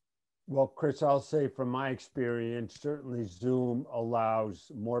 Well, Chris, I'll say from my experience, certainly Zoom allows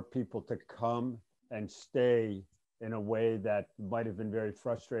more people to come and stay in a way that might have been very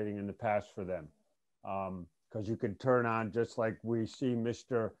frustrating in the past for them. Because you can turn on, just like we see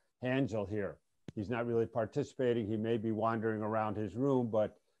Mr. Hansel here. He's not really participating. He may be wandering around his room,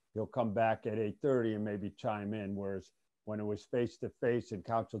 but he'll come back at 8:30 and maybe chime in. Whereas when it was face-to-face in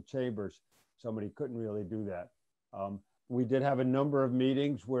council chambers, somebody couldn't really do that. We did have a number of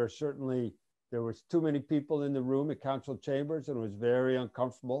meetings where certainly there was too many people in the room at council chambers, and it was very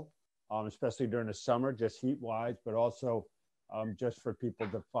uncomfortable, especially during the summer, just heat-wise, but also just for people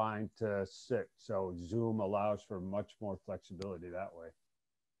to find to sit. So Zoom allows for much more flexibility that way.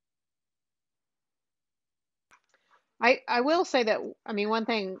 I will say that, one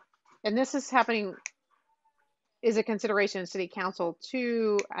thing, and this is happening, is a consideration in city council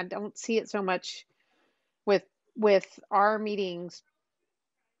too. I don't see it so much with our meetings,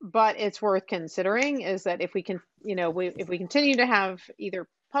 but it's worth considering, is that if we can, if we continue to have either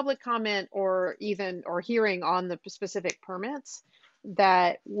public comment or hearing on the specific permits,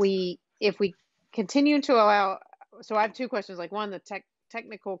 that if we continue to allow, so I have two questions, like one, the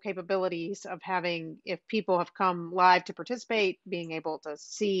technical capabilities of having, if people have come live to participate, being able to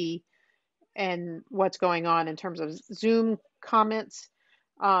see and what's going on in terms of Zoom comments.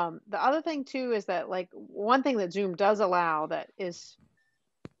 The other thing too is that, like, one thing that Zoom does allow that is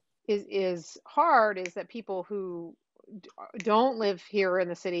hard is that people who don't live here in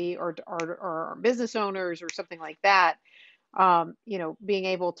the city or are business owners or something like that, being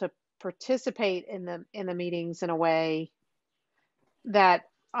able to participate in the meetings in a way that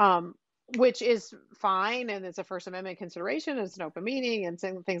which is fine, and it's a First Amendment consideration, it's an open meeting and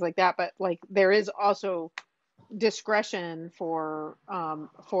things like that, but like there is also discretion for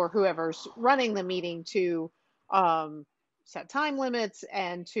whoever's running the meeting to set time limits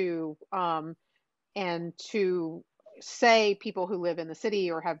and to say people who live in the city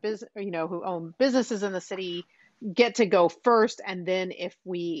or have business, who own businesses in the city, get to go first, and then if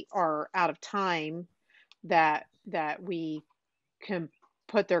we are out of time, that we can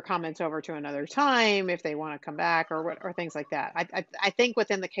put their comments over to another time if they want to come back or things like that. I think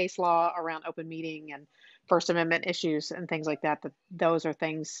within the case law around open meeting and First Amendment issues and things like that, those are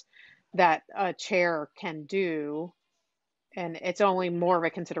things that a chair can do. And it's only more of a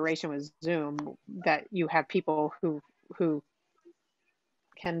consideration with Zoom that you have people who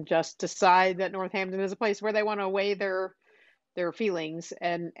can just decide that Northampton is a place where they want to weigh their feelings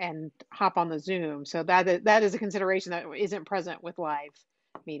and hop on the Zoom. So that is a consideration that isn't present with live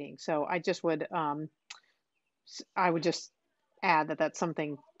meetings. So I would just add that that's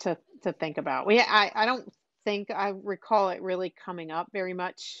something to think about. I don't think I recall it really coming up very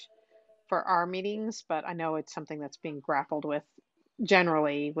much for our meetings, but I know it's something that's being grappled with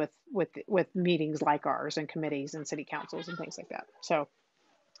generally with meetings like ours and committees and city councils and things like that. So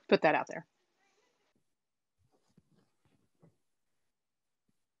put that out there.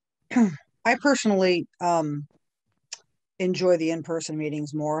 I personally enjoy the in-person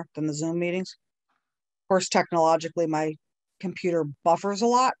meetings more than the Zoom meetings. Of course, technologically, my computer buffers a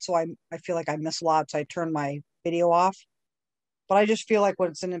lot, so I feel like I miss a lot, so I turn my video off. But I just feel like when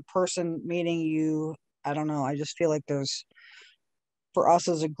it's an in-person meeting, I don't know, I just feel like for us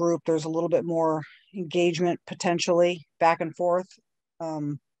as a group, there's a little bit more engagement potentially back and forth.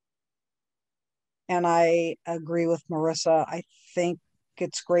 And I agree with Marissa. I think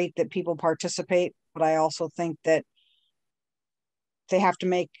it's great that people participate, but I also think that they have to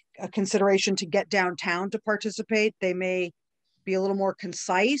make a consideration to get downtown to participate. They may be a little more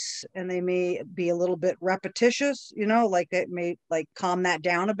concise and they may be a little bit repetitious, like it may calm that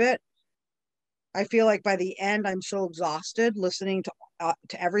down a bit. I feel like by the end, I'm so exhausted listening to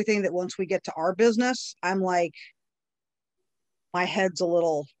everything that once we get to our business, I'm like, my head's a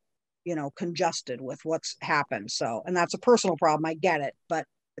little, congested with what's happened. So, and that's a personal problem. I get it, but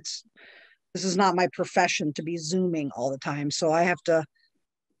this is not my profession to be Zooming all the time. So I have to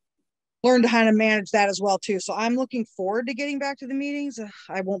learn to kind of manage that as well too. So I'm looking forward to getting back to the meetings.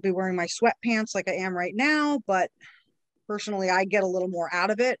 I won't be wearing my sweatpants like I am right now, but personally, I get a little more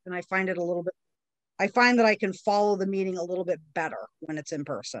out of it, and I find it a little bit, I find that I can follow the meeting a little bit better when it's in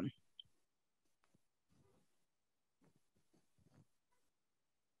person.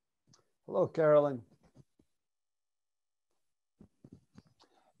 Hello, Carolyn.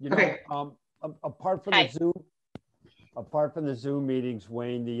 You know, Okay. apart from Hi. the Zoom meetings,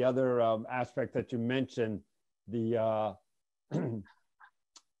 Wayne, the other aspect that you mentioned, the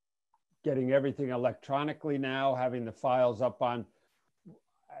getting everything electronically now, having the files up on,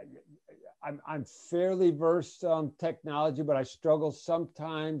 I'm fairly versed on technology, but I struggle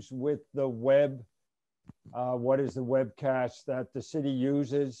sometimes with the web. What is the web cache that the city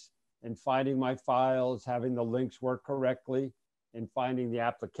uses in finding my files, having the links work correctly, in finding the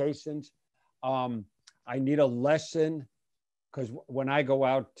applications. I need a lesson, because when I go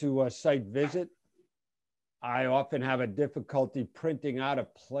out to a site visit, I often have a difficulty printing out a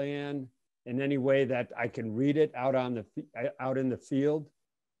plan in any way that I can read it out in the field.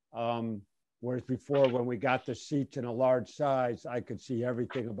 Whereas before, when we got the sheets in a large size, I could see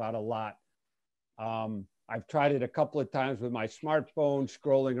everything about a lot. I've tried it a couple of times with my smartphone,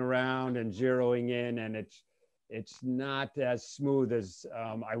 scrolling around and zeroing in, and it's not as smooth as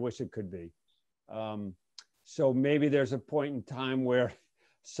I wish it could be. So maybe there's a point in time where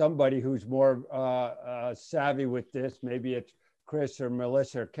somebody who's more savvy with this, maybe it's Chris or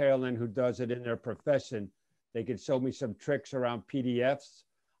Melissa or Carolyn who does it in their profession, they could show me some tricks around PDFs.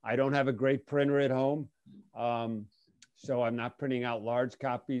 I don't have a great printer at home, so I'm not printing out large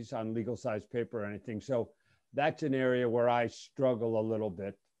copies on legal size paper or anything. So that's an area where I struggle a little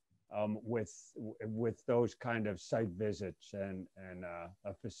bit with those kind of site visits and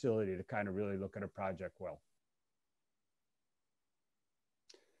a facility to kind of really look at a project well.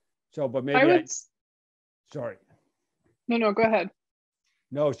 So, but maybe sorry. No, go ahead.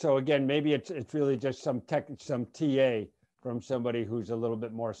 No, so again, maybe it's really just some TA from somebody who's a little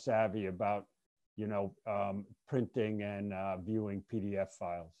bit more savvy about, you know, printing and viewing PDF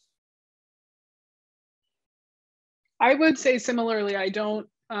files. I would say similarly, I don't,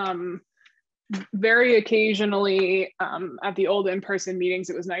 very occasionally at the old in-person meetings,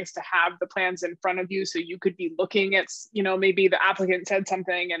 it was nice to have the plans in front of you so you could be looking at, you know, maybe the applicant said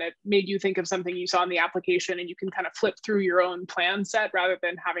something and it made you think of something you saw in the application, and you can kind of flip through your own plan set rather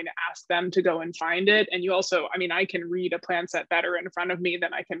than having to ask them to go and find it. And you also, I mean, I can read a plan set better in front of me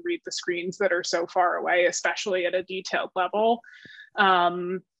than I can read the screens that are so far away, especially at a detailed level.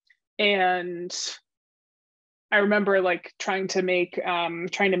 And I remember like trying to make a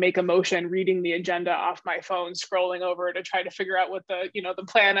motion, reading the agenda off my phone, scrolling over to try to figure out what the, you know, the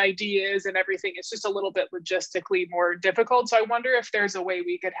plan ID is and everything. It's just a little bit logistically more difficult. So I wonder if there's a way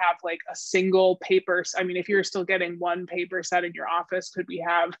we could have like a single paper. I mean, if you're still getting one paper set in your office, could we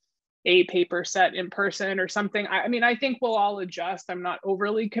have a paper set in person or something? I mean, I think we'll all adjust. I'm not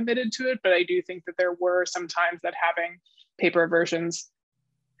overly committed to it, but I do think that there were some times that having paper versions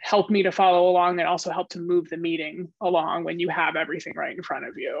help me to follow along and also help to move the meeting along when you have everything right in front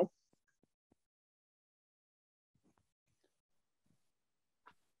of you.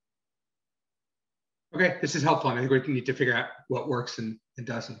 Okay, this is helpful. I think we need to figure out what works and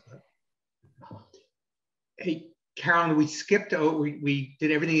doesn't. Hey, Carolyn, we skipped over, we did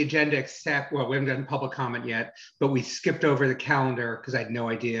everything agenda except, well, we haven't done public comment yet, but we skipped over the calendar because I had no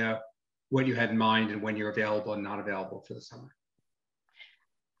idea what you had in mind and when you're available and not available for the summer.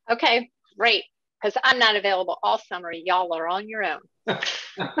 Okay, great. Because I'm not available all summer. Y'all are on your own.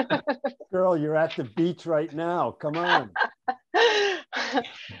 Girl, you're at the beach right now. Come on.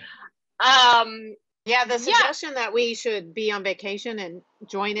 Yeah, the suggestion that we should be on vacation and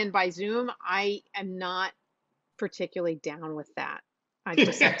join in by Zoom, I am not particularly down with that. I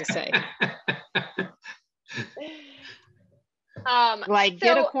just have to say. Like,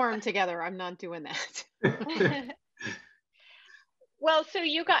 get a quorum together. I'm not doing that. Well, so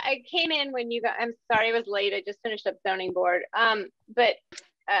I came in when you got, I'm sorry I was late. I just finished up zoning board.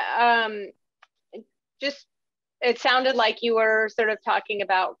 Just, it sounded like you were sort of talking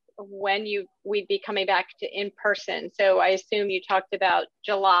about when we'd be coming back to in person. So I assume you talked about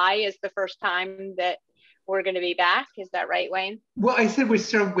July is the first time that we're going to be back. Is that right, Wayne? Well, I said we're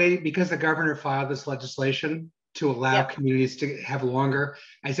sort of waiting because the governor filed this legislation to allow communities to have longer.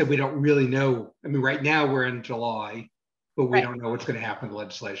 I said we don't really know. I mean, right now we're in July. But we don't know what's going to happen with the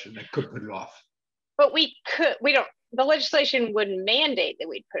legislation. That could put it off. But the legislation wouldn't mandate that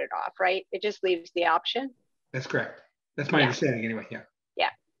we'd put it off, right? It just leaves the option. That's correct. That's my understanding anyway, yeah.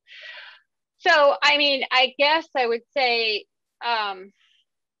 Yeah. So, I mean, I guess I would say,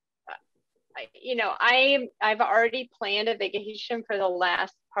 you know, I've already planned a vacation for the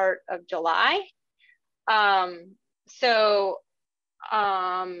last part of July. So,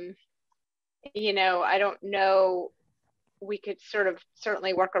 you know, I don't know, we could sort of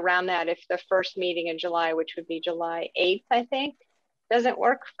certainly work around that if the first meeting in July, which would be July 8th, I think, doesn't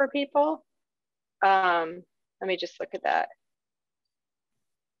work for people. Let me just look at that.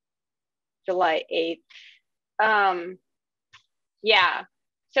 July 8th. Yeah.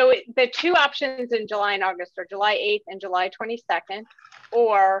 So the two options in July and August are July 8th and July 22nd,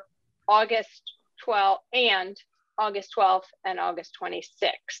 or August 12th and August 12th and August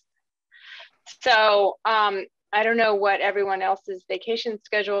 26th. So I don't know what everyone else's vacation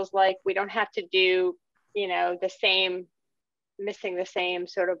schedule is like. We don't have to do, you know, missing the same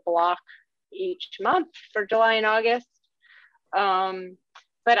sort of block each month for July and August.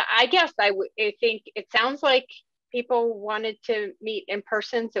 But I guess I think it sounds like people wanted to meet in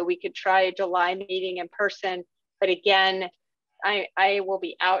person, so we could try a July meeting in person. But again, I will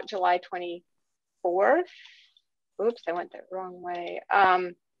be out July 24th. Oops, I went the wrong way.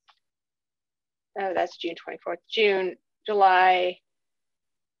 Oh, that's June 24th. July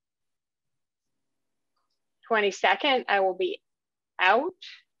 22nd, I will be out.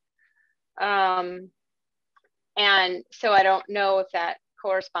 And so I don't know if that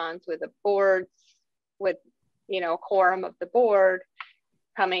corresponds with the boards, with, you know, a quorum of the board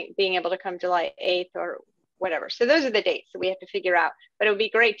being able to come July 8th or whatever. So those are the dates that we have to figure out. But it would be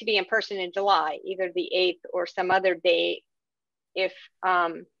great to be in person in July, either the 8th or some other date if,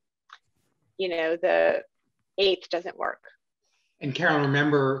 you know, the 8th doesn't work. And Carolyn,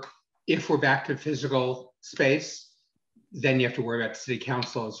 remember, if we're back to physical space, then you have to worry about city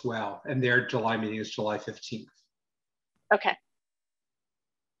council as well. And their July meeting is July 15th. Okay.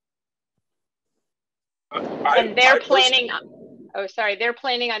 And they're planning they're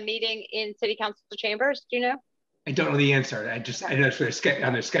planning on meeting in city council chambers, do you know? I don't know the answer. I know it's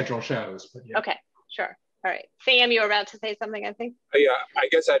on their schedule shows. But yeah. Okay, sure. All right. Sam, you were about to say something, I think. Yeah, I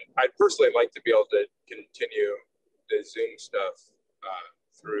guess I'd personally like to be able to continue the Zoom stuff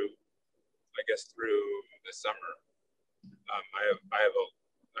through the summer. I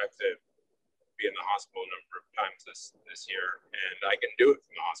have to be in the hospital a number of times this year, and I can do it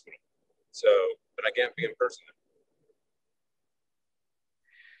from the hospital. So, but I can't be in person.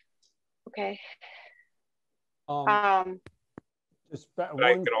 Okay. But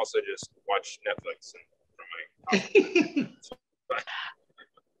I can also just watch Netflix from my hospital.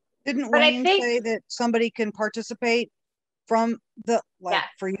 Didn't Wayne say that somebody can participate from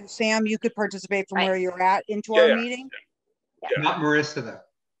for you, Sam, you could participate from where you're at into our meeting? Yeah. Not Marissa though,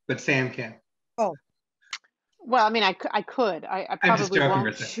 but Sam can. Oh. Well, I mean, I could. I probably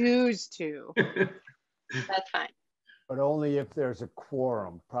won't choose to. That's fine. But only if there's a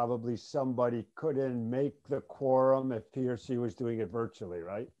quorum. Probably somebody couldn't make the quorum if he or she was doing it virtually,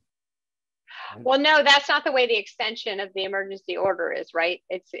 right? Well, no, that's not the way the extension of the emergency order is, right?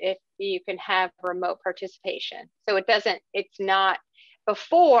 It's if you can have remote participation. So it's not,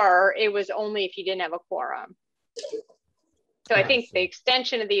 before it was only if you didn't have a quorum. So I think the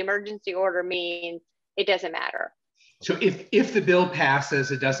extension of the emergency order means it doesn't matter. So if the bill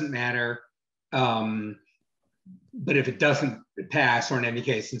passes, it doesn't matter. But if it doesn't pass, or in any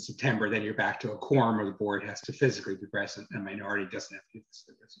case in September, then you're back to a quorum, or the board has to physically be present. A minority doesn't have to be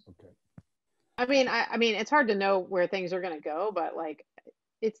physically present. Okay. I mean, it's hard to know where things are going to go, but like,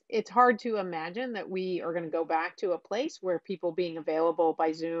 it's hard to imagine that we are going to go back to a place where people being available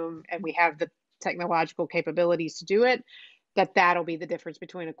by Zoom, and we have the technological capabilities to do it, that'll be the difference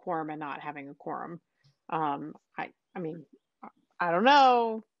between a quorum and not having a quorum. I mean, I don't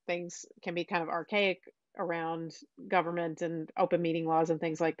know. Things can be kind of archaic around government and open meeting laws and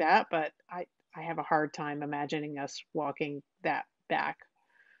things like that, but I have a hard time imagining us walking that back.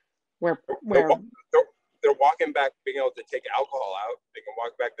 Where they're walking back, being able to take alcohol out. They can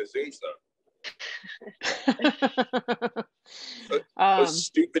walk back to Zoom stuff. Most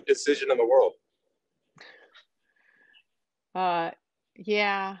stupid decision in the world.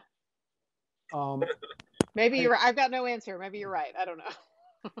 Yeah. Maybe you're right. I've got no answer. Maybe you're right. I don't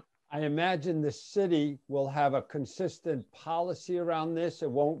know. I imagine the city will have a consistent policy around this. There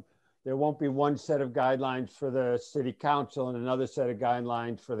won't be one set of guidelines for the city council and another set of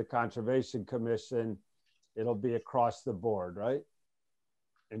guidelines for the Conservation Commission. It'll be across the board, right?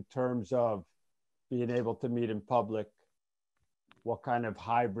 In terms of being able to meet in public, what kind of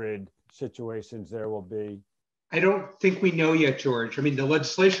hybrid situations there will be. I don't think we know yet, George. I mean, the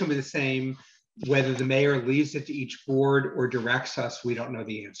legislation will be the same. Whether the mayor leaves it to each board or directs us, we don't know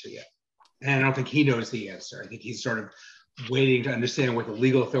the answer yet. And I don't think he knows the answer. I think he's sort of waiting to understand what the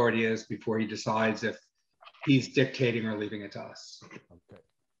legal authority is before he decides if he's dictating or leaving it to us. Okay.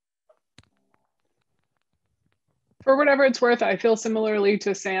 For whatever it's worth, I feel similarly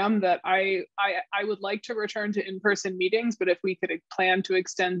to Sam that I would like to return to in-person meetings, but if we could plan to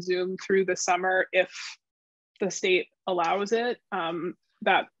extend Zoom through the summer, if the state allows it,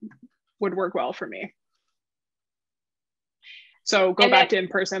 that would work well for me. So go back to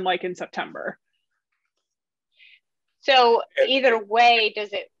in-person like in September. So either way,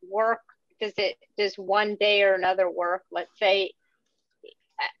 does it work? Does one day or another work? Let's say,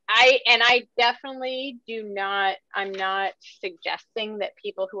 I definitely I'm not suggesting that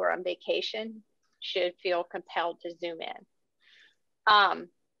people who are on vacation should feel compelled to Zoom in.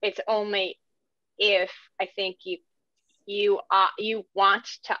 It's only if I think you want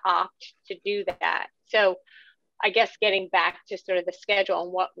to opt to do that. So I guess getting back to sort of the schedule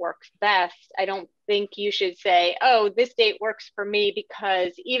and what works best, I don't think you should say, oh, this date works for me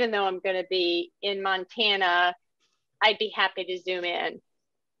because even though I'm going to be in Montana, I'd be happy to Zoom in.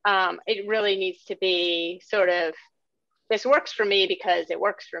 It really needs to be sort of, this works for me because it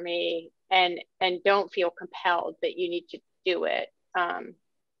works for me, and don't feel compelled that you need to do it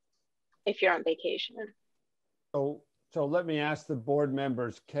if you're on vacation. So let me ask the board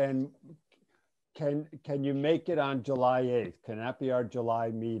members, can you make it on July 8th? Can that be our July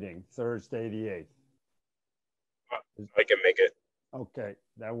meeting, Thursday the 8th? I can make it. Okay,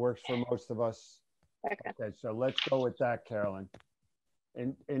 that works for most of us. Okay, so let's go with that, Carolyn.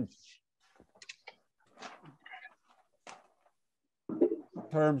 In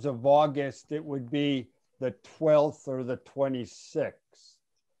terms of August, it would be the 12th or the 26th.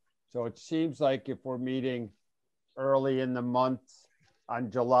 So it seems like if we're meeting early in the month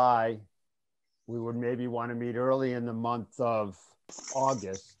on July, we would maybe want to meet early in the month of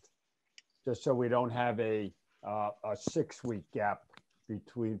August, just so we don't have a 6-week gap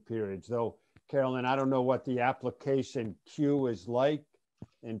between periods. Though, Carolyn, I don't know what the application queue is like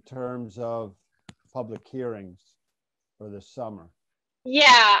in terms of public hearings for the summer.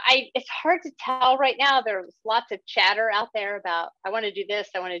 Yeah, it's hard to tell right now. There's lots of chatter out there about, I want to do this,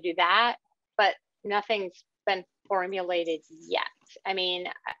 I want to do that, but nothing's been formulated yet. I mean,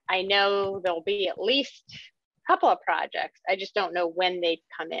 I know there'll be at least a couple of projects. I just don't know when they'd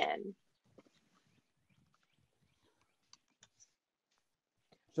come in.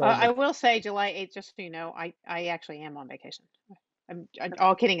 So I will say July 8th, just so you know, I actually am on vacation. I'm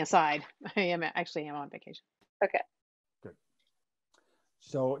all kidding aside, I am on vacation. Okay. Good.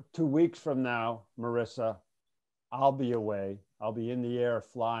 So 2 weeks from now, Marissa, I'll be away. I'll be in the air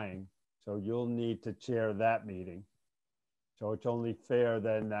flying. So you'll need to chair that meeting. So it's only fair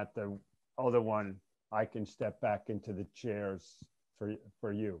then that the other one, I can step back into the chairs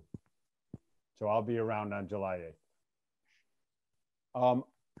for you. So I'll be around on July 8th.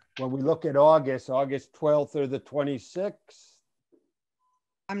 When we look at August 12th or the 26th?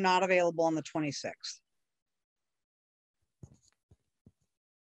 I'm not available on the 26th.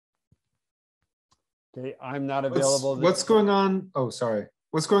 Okay, I'm not available. What's going on? Oh, sorry.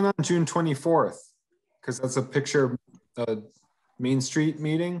 What's going on June 24th? Because that's a picture Main Street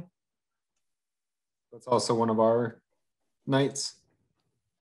meeting. That's also one of our nights.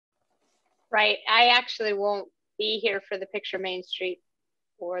 Right. I actually won't be here for the Picture Main Street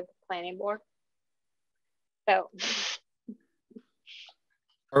or the planning board. So.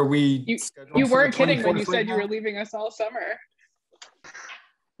 Are we? You weren't kidding when you said you were leaving us all summer.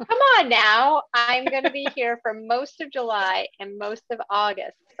 Come on now. I'm going to be here for most of July and most of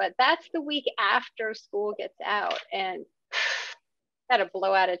August, but that's the week after school gets out, and gotta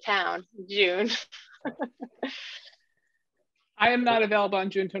blow out of town June. I am not available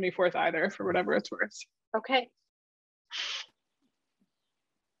on June 24th either, for whatever it's worth. Okay.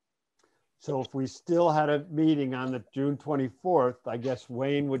 So if we still had a meeting on the June 24th, I guess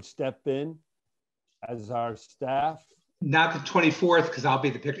Wayne would step in as our staff. Not the 24th, because I'll be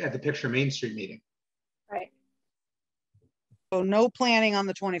at the Picture Main Street meeting. Right. So no planning on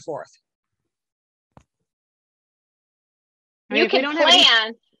the 24th. You can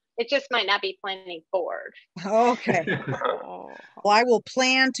plan. It just might not be planning board. Okay. Well, I will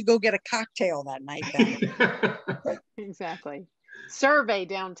plan to go get a cocktail that night then. Exactly. Survey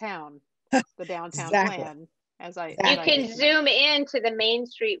downtown. The downtown Exactly. plan. You can zoom into the Main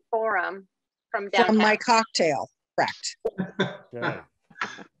Street Forum from downtown. From my cocktail. Correct. Okay.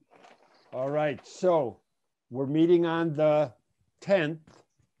 All right. So we're meeting on the 10th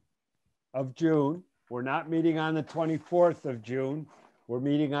of June. We're not meeting on the 24th of June. We're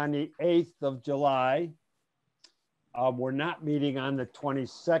meeting on the 8th of July. We're not meeting on the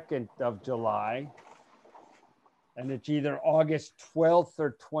 22nd of July. and it's either August 12th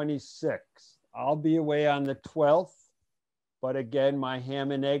or 26th. I'll be away on the 12th, but again, my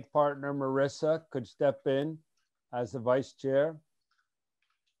ham and egg partner, Marissa, could step in as the vice chair.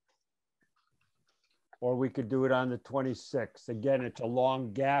 Or we could do it on the 26th. Again, it's a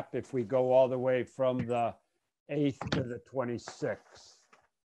long gap if we go all the way from the 8th to the 26th.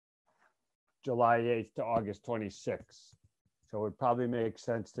 July 8th to August 26th. So it would probably make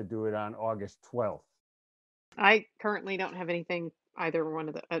sense to do it on August 12th. I currently don't have anything, either one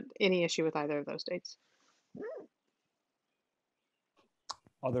of the, any issue with either of those dates.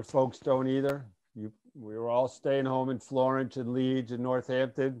 Other folks don't either. We were all staying home in Florence and Leeds and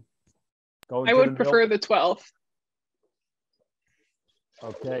Northampton. I would prefer the 12th.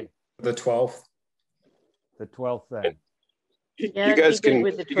 Okay. The 12th. The 12th then. Yeah, you guys can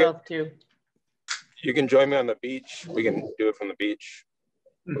with the 12th too. You can join me on the beach. We can do it from the beach.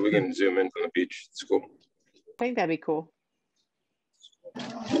 We can zoom in from the beach. It's cool. I think that'd be cool.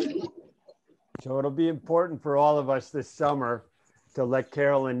 So it'll be important for all of us this summer to let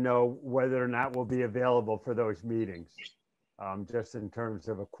Carolyn know whether or not we'll be available for those meetings, just in terms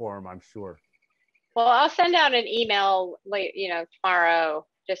of a quorum, I'm sure. Well, I'll send out an email late, tomorrow,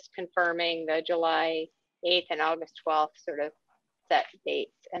 just confirming the July 8th and August 12th sort of set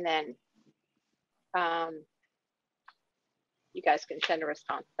dates, and then you guys can send a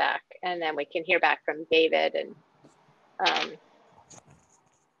response back, and then we can hear back from David and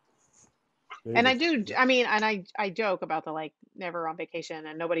and I do, I mean, and I joke about the like never on vacation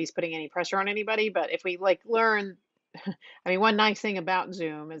and nobody's putting any pressure on anybody, but if we like learn, I mean, one nice thing about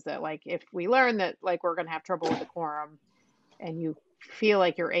Zoom is that like if we learn that like we're gonna have trouble with the quorum and you feel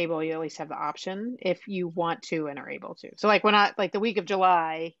like you're able, you at least have the option if you want to and are able to. So like when I, like the week of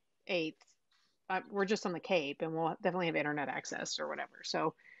July 8th, we're just on the Cape and we'll definitely have internet access or whatever.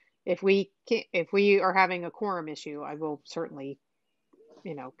 So if we are having a quorum issue, I will certainly,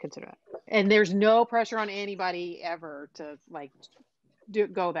 consider that. And there's no pressure on anybody ever to like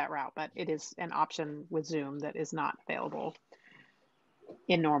go that route, but it is an option with Zoom that is not available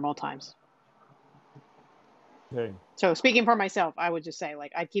in normal times. Okay. So speaking for myself, I would just say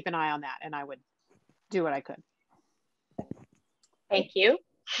like I'd keep an eye on that and I would do what I could. thank you.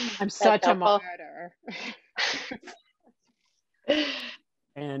 I'm such a martyr.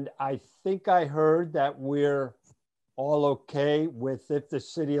 And I think I heard that we're all okay with, if the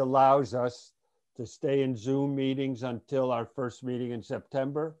city allows us, to stay in Zoom meetings until our first meeting in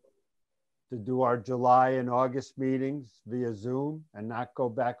September, to do our July and August meetings via Zoom and not go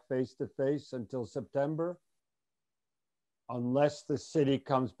back face to face until September, unless the city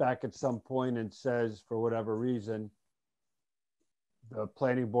comes back at some point and says, for whatever reason, the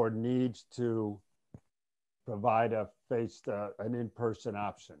planning board needs to provide an in-person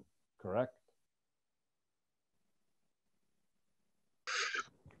option, correct?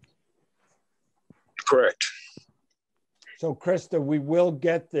 Correct. So Krista, we will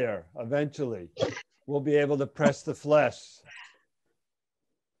get there eventually. We'll be able to press the flesh.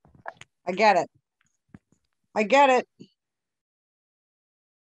 I get it. I get it.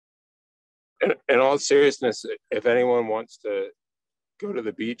 In all seriousness, if anyone wants to go to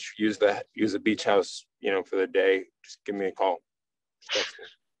the beach, use the beach house, for the day, just give me a call.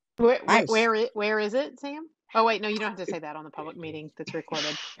 Where is it, Sam? Oh wait, no, you don't have to say that on the public meeting that's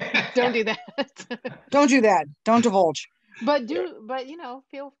recorded. Don't do that. Don't do that. Don't divulge. But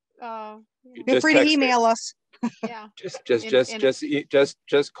feel Feel free to email us. Yeah.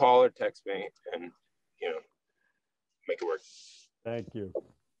 Just call or text me and make it work. Thank you.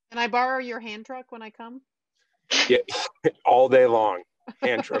 Can I borrow your hand truck when I come? Yeah, all day long.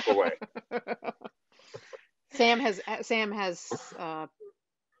 Hand truck away. Sam has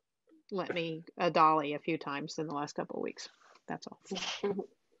lent me a dolly a few times in the last couple of weeks. That's all.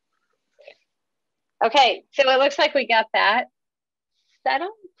 Okay, so it looks like we got that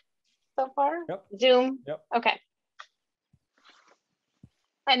settled so far. Yep. Zoom. Yep. Okay.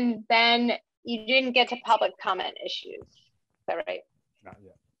 And then you didn't get to public comment issues. Is that right? Not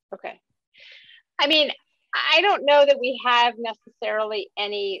yet. Okay. I mean, I don't know that we have necessarily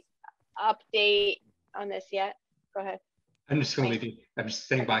any update on this yet. Go ahead. I'm just going to leave you. I'm just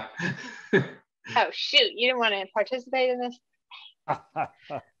saying bye. Oh, shoot. You didn't want to participate in this?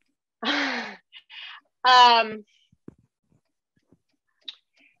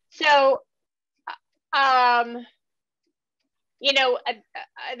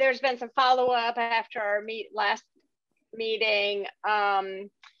 There's been some follow-up after our last meeting,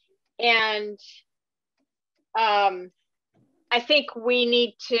 and I think we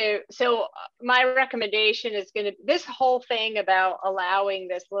need to, so my recommendation is going to, this whole thing about allowing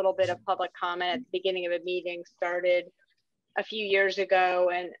this little bit of public comment at the beginning of a meeting started a few years ago,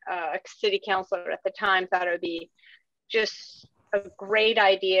 and a city councilor at the time thought it would be just a great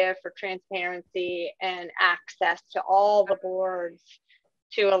idea for transparency and access to all the boards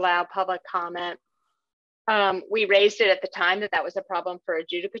to allow public comment. We raised it at the time that was a problem for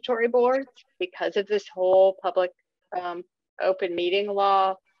adjudicatory boards because of this whole public open meeting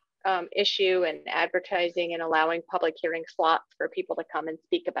law issue and advertising and allowing public hearing slots for people to come and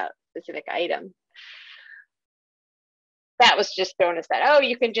speak about specific items. That was just thrown as that, oh,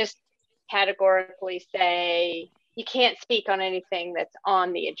 you can just categorically say you can't speak on anything that's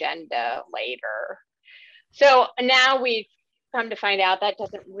on the agenda later. So now we've come to find out that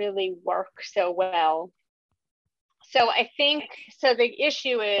doesn't really work so well. So I think, so the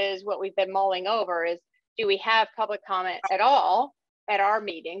issue is what we've been mulling over is, do we have public comment at all at our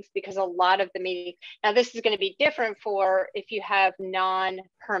meetings? Because a lot of the meetings, now this is going to be different for if you have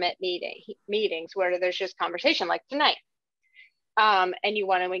non-permit meetings where there's just conversation like tonight. And you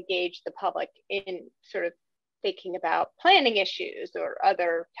want to engage the public in sort of thinking about planning issues or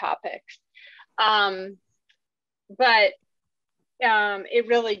other topics. But it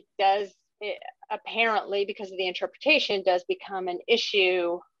really does, apparently, because of the interpretation, does become an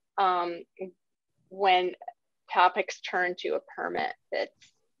issue when topics turn to a permit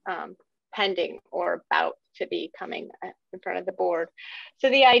that's pending or about to be coming in front of the board. So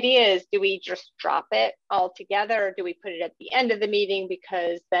the idea is, do we just drop it altogether, or do we put it at the end of the meeting?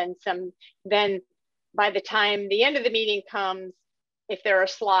 Because then by the time the end of the meeting comes, if there are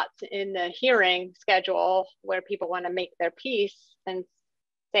slots in the hearing schedule where people want to make their piece and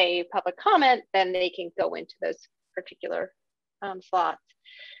say public comment, then they can go into those particular slots.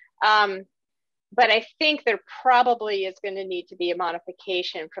 But I think there probably is going to need to be a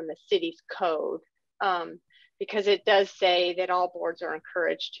modification from the city's code, because it does say that all boards are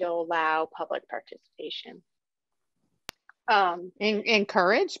encouraged to allow public participation.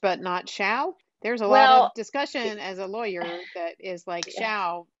 Encouraged, but not shall. There's a lot of discussion as a lawyer that is like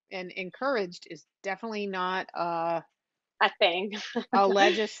shall, and encouraged is definitely not a thing. A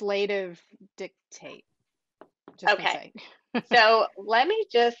legislative dictate. Just okay. So let me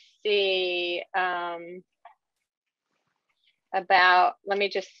just see let me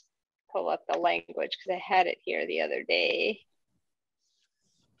just pull up the language because I had it here the other day.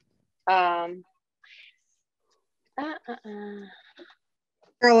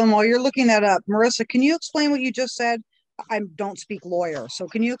 Carolyn, while you're looking that up, Marissa, can you explain what you just said? I don't speak lawyer, so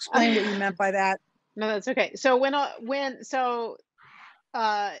can you explain what you meant by that? No, that's okay. So in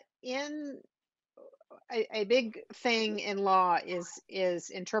a big thing in law is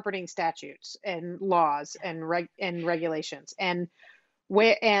interpreting statutes and laws and regulations, and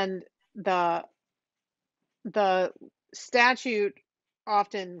the statute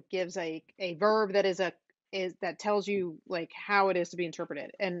often gives a verb that that tells you like how it is to be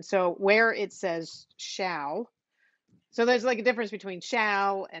interpreted. And so where it says shall, so there's like a difference between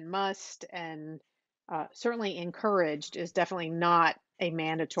shall and must, and certainly encouraged is definitely not a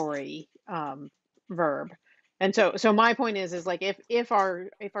mandatory verb. And so my point is like if our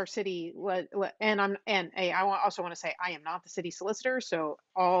city I also want to say I am not the city solicitor, so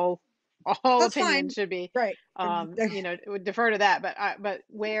all That's opinions fine. should be right. Would defer to that. But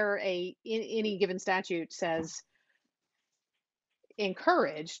where any given statute says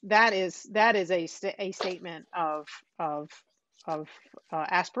encouraged, that is a statement of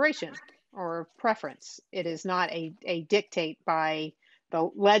aspiration or preference. It is not a dictate by the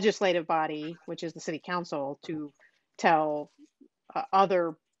legislative body, which is the city council, to tell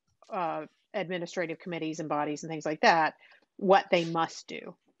other administrative committees and bodies and things like that what they must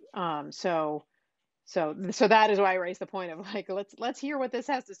do. So that is why I raised the point of like, let's hear what this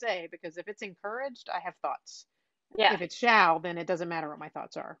has to say, because if it's encouraged, I have thoughts. Yeah. If it's shall, then it doesn't matter what my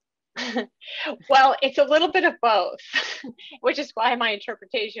thoughts are. Well, it's a little bit of both, which is why my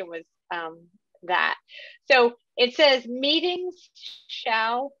interpretation was that. So it says meetings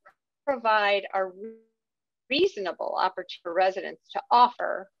shall provide a reasonable opportunity for residents to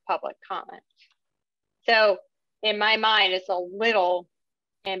offer public comment. So in my mind, it's a little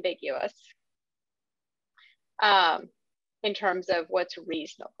ambiguous in terms of what's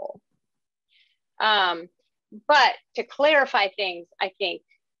reasonable. But to clarify things, I think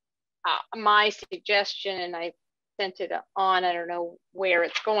my suggestion, and I sent it on, I don't know where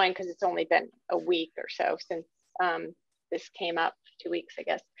it's going because it's only been a week or so since this came up, 2 weeks, I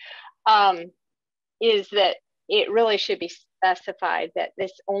guess, is that it really should be specified that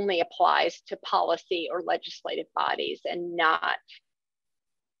this only applies to policy or legislative bodies and not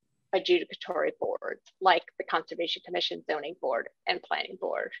adjudicatory boards like the Conservation Commission, Zoning Board, and Planning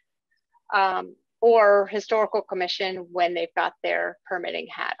Board, or Historical Commission when they've got their permitting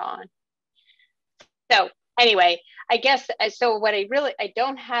hat on. So anyway, I guess, so what I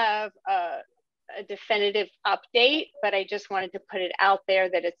don't have a definitive update, but I just wanted to put it out there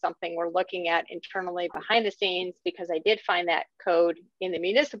that it's something we're looking at internally behind the scenes, because I did find that code in the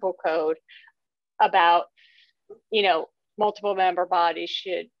municipal code about, you know, multiple member bodies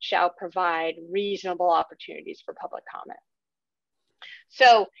shall provide reasonable opportunities for public comment.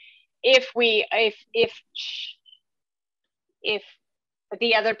 So if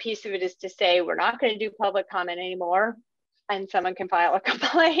the other piece of it is to say we're not going to do public comment anymore, and someone can file a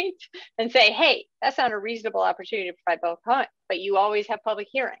complaint and say, hey, that's not a reasonable opportunity to provide public comment, but you always have public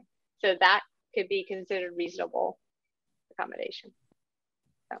hearing. So that could be considered reasonable accommodation.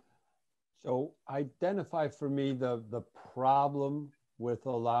 So identify for me the problem with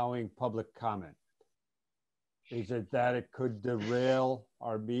allowing public comment. Is it that it could derail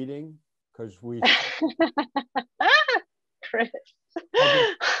our meeting? Because we... Chris.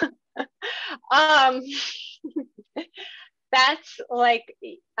 That's like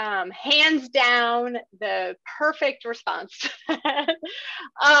hands down the perfect response to that.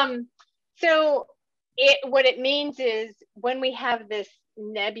 So what it means is when we have this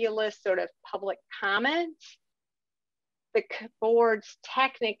nebulous sort of public comment, the boards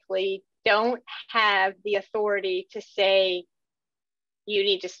technically don't have the authority to say, you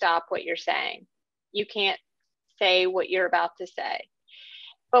need to stop what you're saying. You can't say what you're about to say.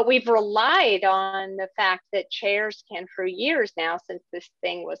 But we've relied on the fact that chairs can, for years now, since this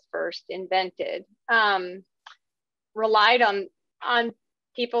thing was first invented, relied on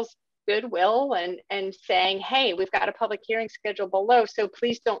people's goodwill and saying, hey, we've got a public hearing schedule below, so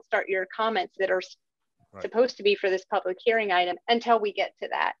please don't start your comments that are supposed to be for this public hearing item until we get to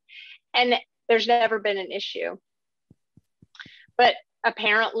that. And there's never been an issue. But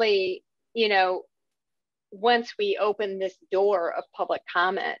apparently, you know, once we open this door of public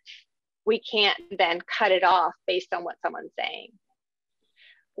comment, we can't then cut it off based on what someone's saying.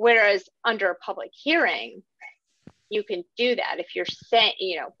 Whereas under a public hearing, you can do that. If you're saying,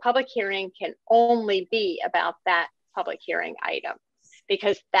 you know, public hearing can only be about that public hearing item,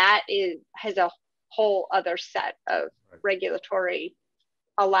 because that has a whole other set of regulatory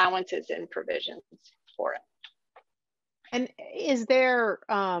allowances and provisions for it. And is there,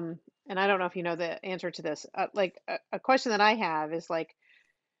 and I don't know if you know the answer to this, like a question that I have is like,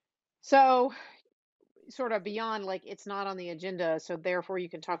 so sort of beyond like it's not on the agenda, so therefore you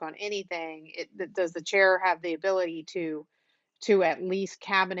can talk on anything. Does the chair have the ability to at least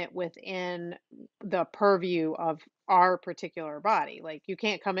cabinet within the purview of our particular body? Like you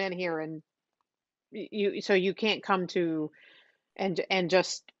can't come in here and you can't come to and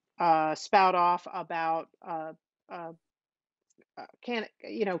just spout off about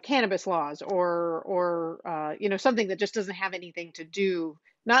cannabis laws or you know, something that just doesn't have anything to do,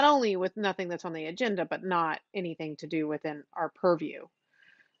 not only with nothing that's on the agenda, but not anything to do within our purview.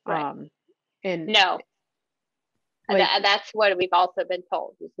 Right. And no, like, that's what we've also been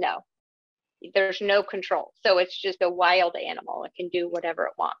told is no, there's no control. So it's just a wild animal. It can do whatever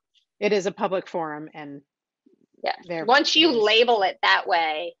it wants. It is a public forum, and yeah, once you label it that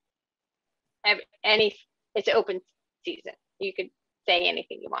way, it's open season. You could say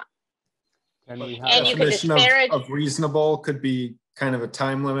anything you want. Can we have and you can disparage of reasonable could be kind of a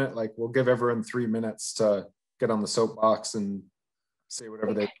time limit, like we'll give everyone 3 minutes to get on the soapbox and say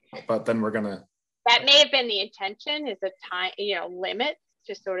whatever they want, but then we're gonna, that may have been the intention, is a time, you know, limit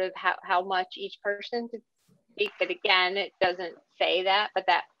to sort of how much each person could speak. But again, it doesn't say that, but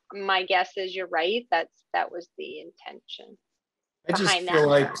that my guess is you're right, that was the intention. I just feel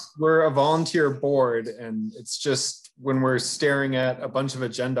like we're a volunteer board, and it's just when we're staring at a bunch of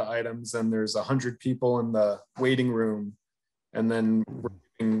agenda items and there's 100 people in the waiting room, and then we're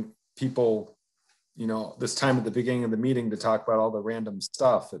giving people, you know, this time at the beginning of the meeting to talk about all the random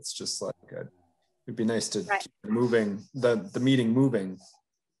stuff. It's just like, it'd be nice to keep moving, the meeting moving.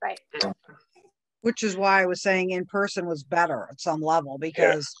 Right. Which is why I was saying in person was better at some level,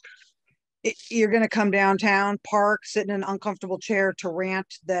 because you're going to come downtown, park, sit in an uncomfortable chair to rant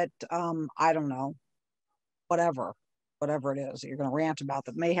that, I don't know, whatever it is that you're going to rant about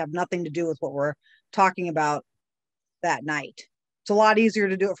that may have nothing to do with what we're talking about that night. It's a lot easier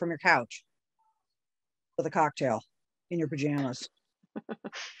to do it from your couch with a cocktail in your pajamas.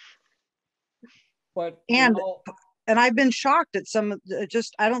 But and I've been shocked at some,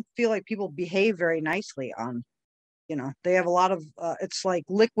 I don't feel like people behave very nicely on You know, they have a lot of, it's like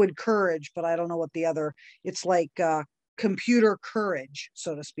liquid courage, but I don't know what the other, it's like computer courage,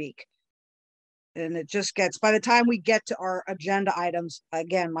 so to speak. And it just gets, by the time we get to our agenda items,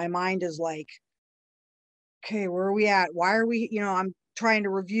 again, my mind is like, okay, where are we at? Why are we, you know, I'm trying to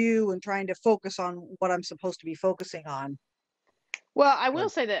review and trying to focus on what I'm supposed to be focusing on. Well, I will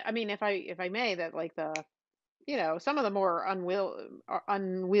say that, I mean, if I may, that like the, you know, some of the more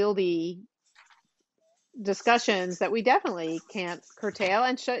unwieldy discussions that we definitely can't curtail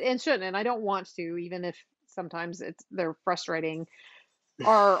and shouldn't, and I don't want to, even if sometimes they're frustrating,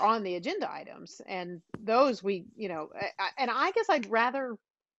 are on the agenda items, and those we, you know, and I guess I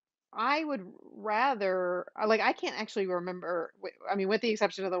would rather, like, I can't actually remember, I mean, with the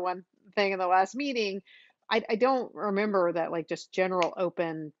exception of the one thing in the last meeting, I don't remember that, like, just general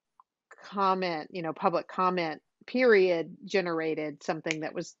open comment, you know, public comment period generated something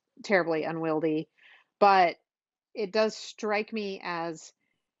that was terribly unwieldy. But it does strike me as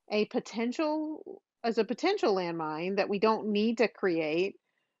a potential landmine that we don't need to create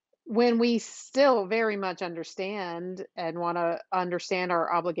when we still very much understand and want to understand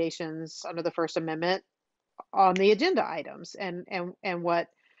our obligations under the First Amendment on the agenda items and what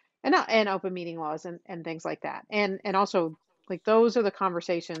and open meeting laws and things like that. And also, like, those are the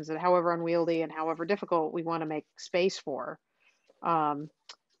conversations that, however unwieldy and however difficult, we want to make space for.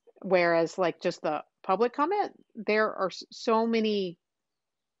 Whereas, like, just the public comment, there are so many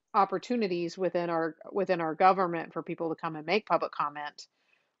opportunities within our government for people to come and make public comment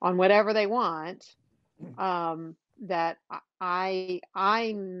on whatever they want, that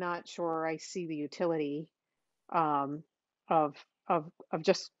I'm not sure I see the utility of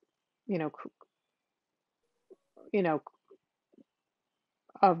just, you know,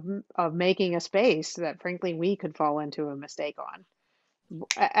 of making a space that, frankly, we could fall into a mistake on,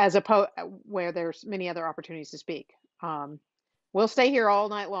 as opposed where there's many other opportunities to speak. We'll stay here all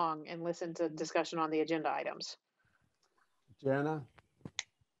night long and listen to discussion on the agenda items. Jana?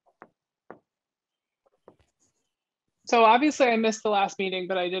 So obviously I missed the last meeting,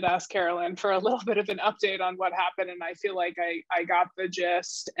 but I did ask Carolyn for a little bit of an update on what happened, and I feel like I got the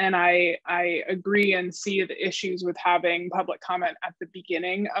gist, and I agree and see the issues with having public comment at the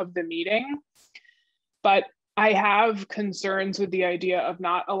beginning of the meeting. But I have concerns with the idea of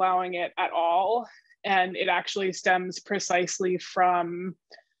not allowing it at all, and it actually stems precisely from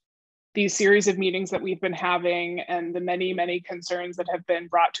these series of meetings that we've been having and the many, many concerns that have been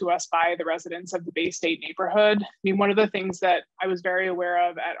brought to us by the residents of the Bay State neighborhood. I mean, one of the things that I was very aware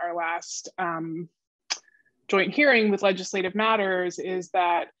of at our last joint hearing with Legislative Matters is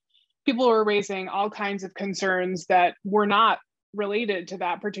that people were raising all kinds of concerns that were not related to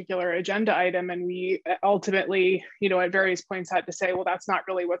that particular agenda item. And we ultimately, you know, at various points had to say, well, that's not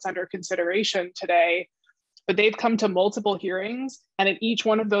really what's under consideration today. But they've come to multiple hearings, and at each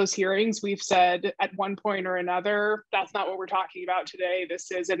one of those hearings, we've said at one point or another, that's not what we're talking about today.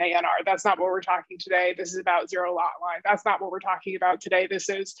 This is an ANR. That's not what we're talking today. This is about zero lot line. That's not what we're talking about today. This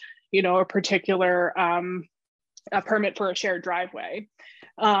is, you know, a particular a permit for a shared driveway.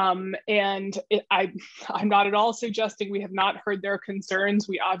 I'm not at all suggesting we have not heard their concerns.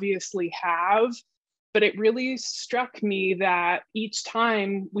 We obviously have. But it really struck me that each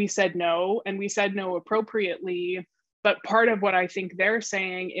time we said no, and we said no appropriately. But part of what I think they're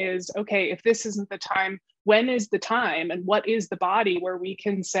saying is, okay, if this isn't the time, when is the time? And what is the body where we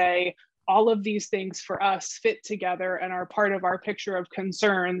can say all of these things for us fit together and are part of our picture of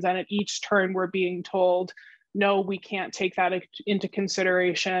concerns? And at each turn, we're being told, no, we can't take that into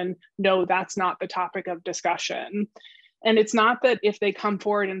consideration. No, that's not the topic of discussion. And it's not that if they come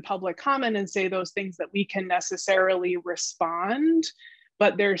forward in public comment and say those things that we can necessarily respond,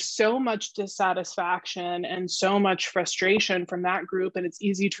 but there's so much dissatisfaction and so much frustration from that group. And it's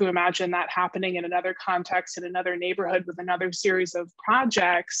easy to imagine that happening in another context, in another neighborhood with another series of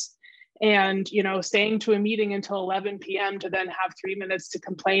projects. And, you know, staying to a meeting until 11 p.m. to then have 3 minutes to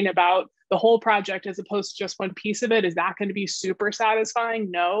complain about the whole project as opposed to just one piece of it, is that going to be super satisfying?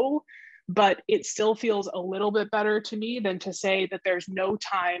 No. But it still feels a little bit better to me than to say that there's no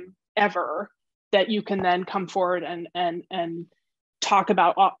time ever that you can then come forward and talk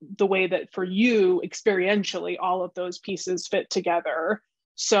about the way that for you experientially all of those pieces fit together.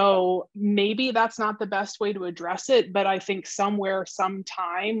 So maybe that's not the best way to address it, but I think somewhere,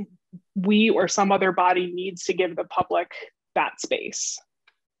 sometime, we or some other body needs to give the public that space.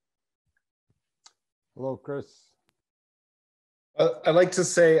 Hello, Chris. I'd like to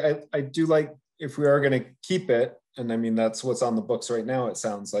say I do like, if we are going to keep it, and I mean that's what's on the books right now, it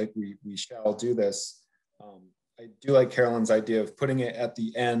sounds like we shall do this. I do like Carolyn's idea of putting it at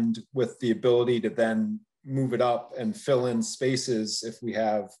the end with the ability to then move it up and fill in spaces if we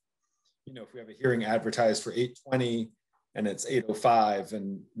have, you know, if we have a hearing advertised for 8:20 and it's 8:05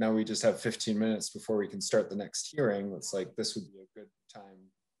 and now we just have 15 minutes before we can start the next hearing, it's like, this would be a good time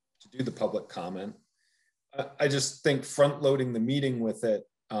to do the public comment. I just think front loading the meeting with it,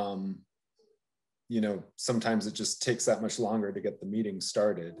 you know, sometimes it just takes that much longer to get the meeting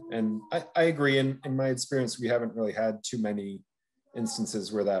started. And I agree, in my experience, we haven't really had too many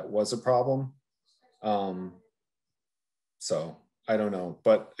instances where that was a problem. So I don't know,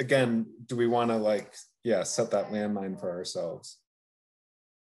 but again, do we want to like, yeah, set that landmine for ourselves?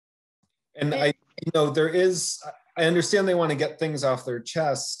 And I, you know, I understand they want to get things off their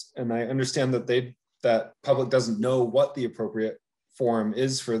chest, and I understand that that public doesn't know what the appropriate forum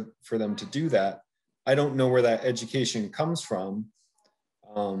is for them to do that. I don't know where that education comes from,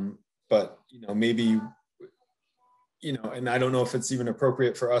 but you know, maybe, you know, and I don't know if it's even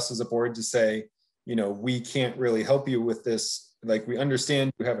appropriate for us as a board to say, you know, we can't really help you with this. Like, we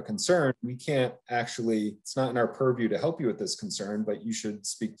understand you have a concern. We can't actually, it's not in our purview to help you with this concern, but you should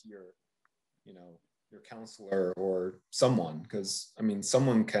speak to your, you know, your counselor or someone, because I mean,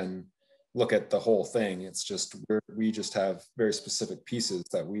 someone can look at the whole thing. It's just, we just have very specific pieces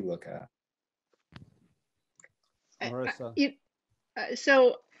that we look at. Marissa?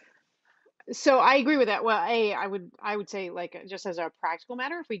 So I agree with that. Well, I would say, like, just as a practical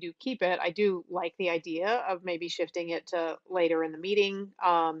matter, if we do keep it, I do like the idea of maybe shifting it to later in the meeting,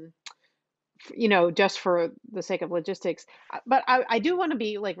 you know, just for the sake of logistics. But I do want to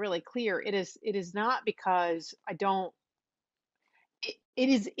be like really clear. It is not because I don't.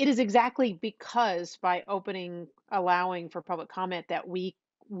 It is exactly because by allowing for public comment that we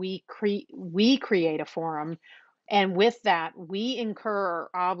create a forum, and with that we incur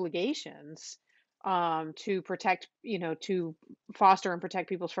obligations to protect, you know, to foster and protect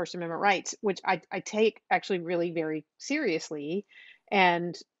people's First Amendment rights, which I take actually really very seriously,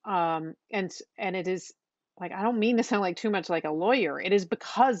 and it is, like, I don't mean to sound like too much like a lawyer. It is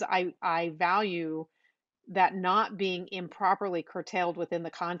because I value that not being improperly curtailed within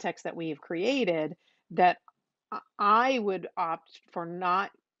the context that we have created, that I would opt for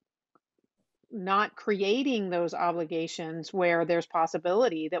not creating those obligations where there's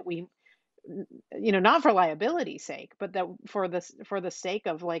possibility that we, you know, not for liability's sake, but that for the sake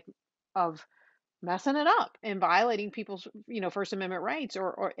of, like, of messing it up and violating people's, you know, First Amendment rights,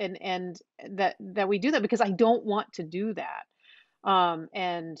 and that we do that, because I don't want to do that.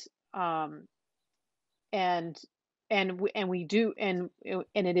 And we do, and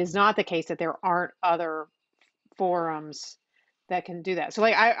it is not the case that there aren't other forums that can do that. So,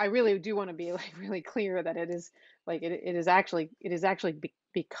 like, I really do want to be, like, really clear that it is, like, it is actually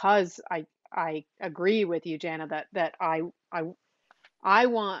because I agree with you, Jana, that I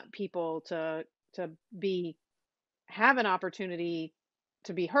want people to have an opportunity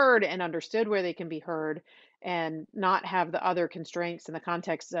to be heard and understood where they can be heard, and not have the other constraints in the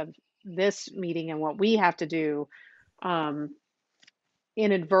context of this meeting and what we have to do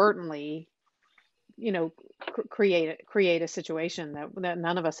inadvertently, you know, create a situation that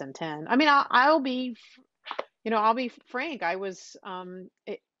none of us intend. I mean, I'll be, you know, I'll be frank. I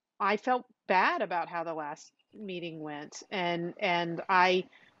felt bad about how the last meeting went, and I,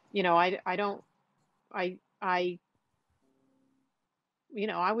 you know, I don't, you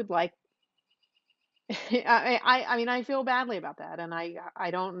know, I would like, I mean, I feel badly about that, and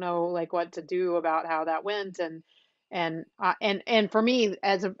I don't know, like, what to do about how that went, and for me,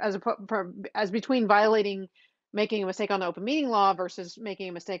 as between making a mistake on the open meeting law versus making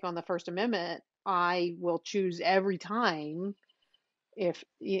a mistake on the First Amendment, I will choose every time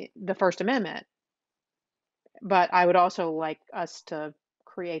the First Amendment. But I would also like us to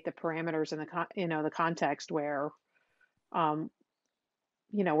create the parameters and the context where, you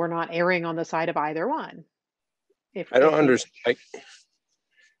know, we're not erring on the side of either one. I don't understand.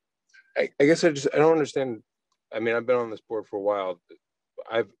 I guess I don't understand. I mean, I've been on this board for a while.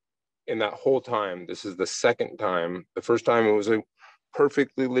 In that whole time, this is the second time. The first time it was a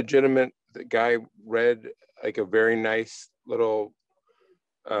perfectly legitimate, the guy read like a very nice little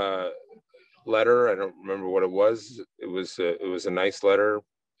letter. I don't remember what it was. It was a nice letter,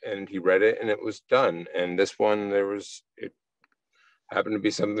 and he read it and it was done. And this one, it happened to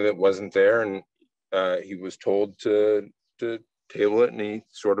be something that wasn't there, and he was told to table it, and he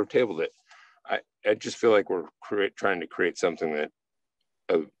sort of tabled it. I just feel like we're trying to create something that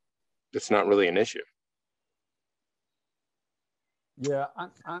that's not really an issue. Yeah,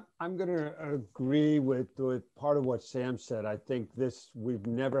 I'm going to agree with part of what Sam said. I think we've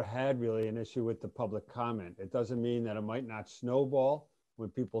never had really an issue with the public comment. It doesn't mean that it might not snowball, when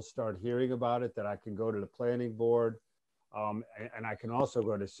people start hearing about it, that I can go to the planning board, and I can also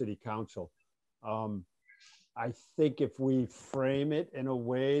go to city council. I think if we frame it in a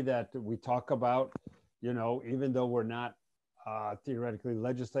way that we talk about, you know, even though we're not theoretically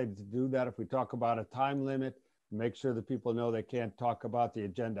legislated to do that, if we talk about a time limit, make sure that people know they can't talk about the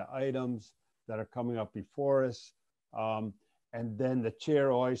agenda items that are coming up before us. And then the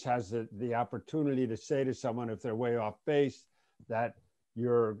chair always has the opportunity to say to someone, if they're way off base, that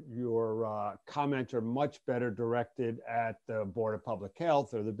your comments are much better directed at the Board of Public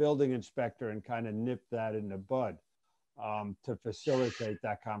Health or the building inspector, and kind of nip that in the bud to facilitate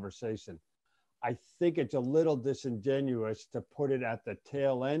that conversation. I think it's a little disingenuous to put it at the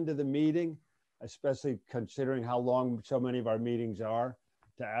tail end of the meeting, especially considering how long so many of our meetings are,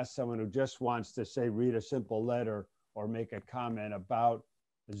 to ask someone who just wants to say, read a simple letter or make a comment about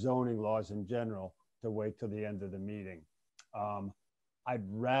the zoning laws in general, to wait till the end of the meeting. I'd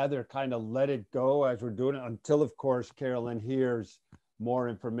rather kind of let it go as we're doing it until, of course, Carolyn hears more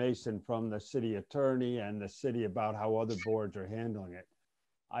information from the city attorney and the city about how other boards are handling it.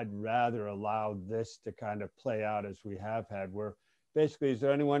 I'd rather allow this to kind of play out as we have had, where basically, is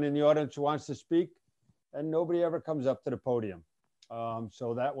there anyone in the audience who wants to speak? And nobody ever comes up to the podium.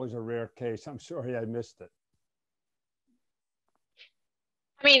 So that was a rare case. I'm sorry I missed it.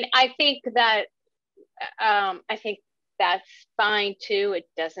 I mean, I think that's fine too. It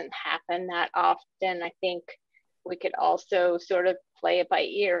doesn't happen that often. I think we could also sort of play it by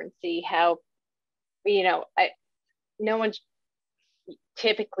ear and see how, you know, no one's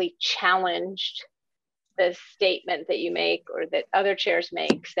typically challenged the statement that you make or that other chairs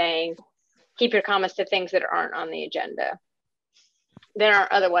make, saying, keep your comments to things that aren't on the agenda, that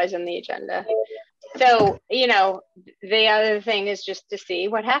aren't otherwise on the agenda. So, you know, the other thing is just to see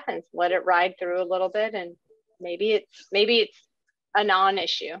what happens. Let it ride through a little bit, and maybe it's a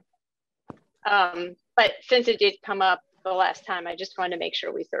non-issue. But since it did come up the last time, I just wanted to make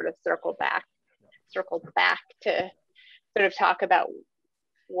sure we sort of circled back to sort of talk about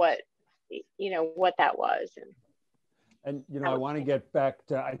what, you know, what that was. And you know, I want to get back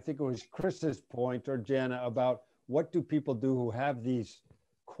to, I think it was Chris's point, or Jana, about what do people do who have these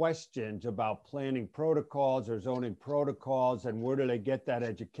questions about planning protocols or zoning protocols, and where do they get that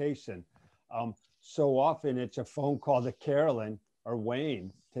education? So often it's a phone call to Carolyn or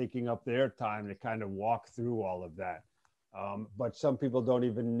Wayne, taking up their time to kind of walk through all of that. But some people don't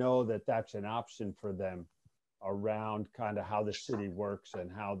even know that that's an option for them around kind of how the city works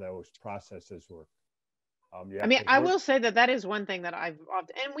and how those processes work. Yeah, I mean, I will say that is one thing that I've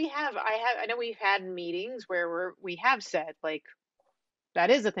often, and I know we've had meetings where we have said, like, that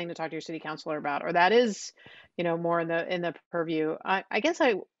is a thing to talk to your city councilor about, or that is, you know, more in the purview. I guess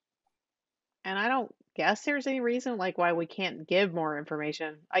I don't guess there's any reason like why we can't give more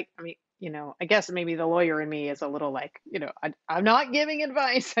information. I mean, you know, I guess maybe the lawyer in me is a little like, you know, I'm not giving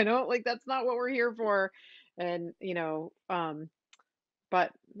advice. I don't, like, that's not what we're here for. And, you know,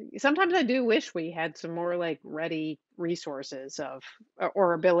 but sometimes I do wish we had some more like ready resources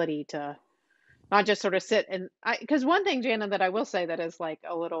or ability to not just sort of sit and because one thing, Jana, that I will say that is like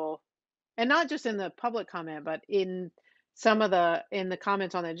a little, and not just in the public comment, but in the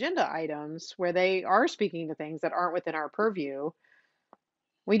comments on the agenda items where they are speaking to things that aren't within our purview,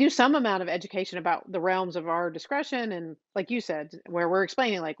 we do some amount of education about the realms of our discretion. And like you said, where we're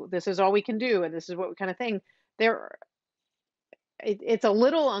explaining, like, this is all we can do, and this is what kind of thing it's a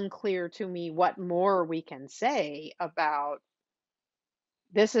little unclear to me what more we can say about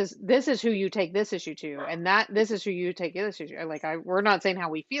this is who you take this issue to, and this is who you take this issue. Like, we're not saying how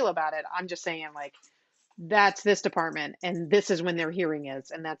we feel about it. I'm just saying, like, that's this department, and this is when their hearing is,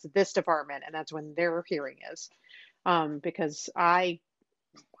 and that's this department, and that's when their hearing is. Because I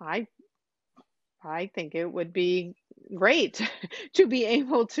think it would be great to be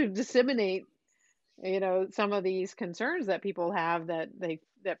able to disseminate, you know, some of these concerns that people have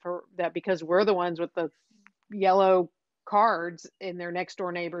that because we're the ones with the yellow cards in their next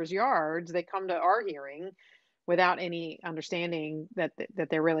door neighbors' yards, they come to our hearing without any understanding that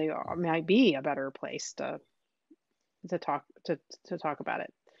there really might be a better place to talk about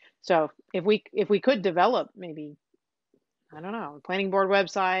it. So if we could develop, maybe, I don't know, a planning board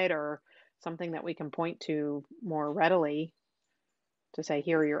website or something that we can point to more readily to say,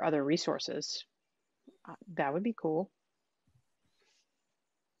 here are your other resources, that would be cool.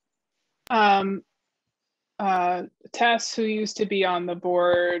 Tess, who used to be on the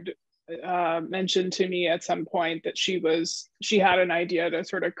board, mentioned to me at some point that she had an idea to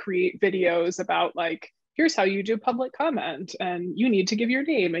sort of create videos about, like, here's how you do public comment, and you need to give your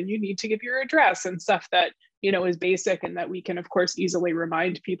name and you need to give your address and stuff that is basic and that we can, of course, easily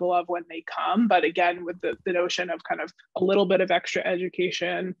remind people of when they come. But again, with the notion of kind of a little bit of extra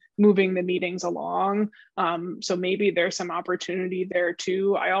education, moving the meetings along. So maybe there's some opportunity there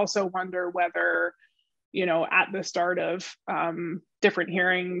too. I also wonder whether, at the start of different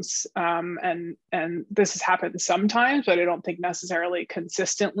hearings, and this has happened sometimes, but I don't think necessarily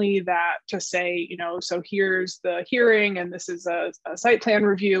consistently, that to say, so here's the hearing and this is a site plan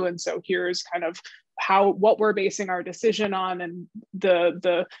review. And so here's kind of what we're basing our decision on, and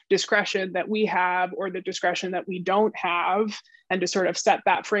the discretion that we have or the discretion that we don't have, and to sort of set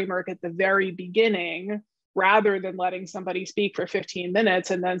that framework at the very beginning, rather than letting somebody speak for 15 minutes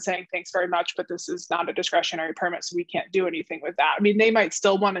and then saying, thanks very much, but this is not a discretionary permit, so we can't do anything with that. I mean, they might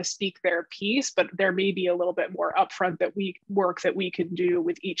still want to speak their piece, but there may be a little bit more upfront that we can do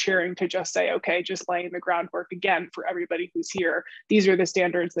with each hearing to just say, okay, just laying the groundwork again for everybody who's here. These are the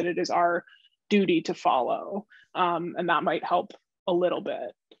standards that it is our duty to follow. And that might help a little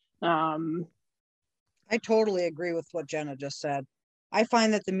bit. I totally agree with what Jenna just said. I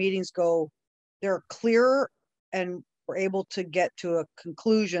find that the meetings they're clearer, and we're able to get to a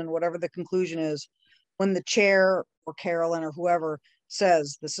conclusion, whatever the conclusion is, when the chair or Carolyn or whoever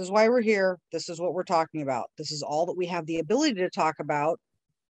says, this is why we're here, this is what we're talking about, this is all that we have the ability to talk about.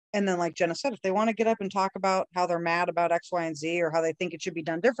 And then, like Jenna said, if they want to get up and talk about how they're mad about X, Y, and Z, or how they think it should be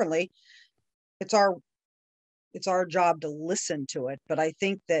done differently, it's our job to listen to it. But I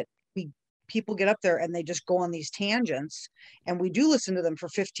think that people get up there and they just go on these tangents, and we do listen to them for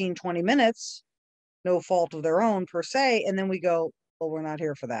 15, 20 minutes, no fault of their own per se. And then we go, well, we're not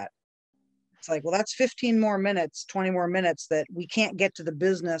here for that. It's like, well, that's 15 more minutes, 20 more minutes that we can't get to the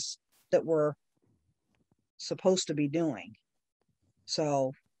business that we're supposed to be doing.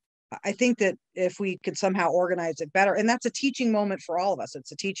 So I think that if we could somehow organize it better, and that's a teaching moment for all of us.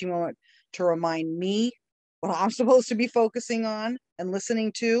 It's a teaching moment to remind me what I'm supposed to be focusing on and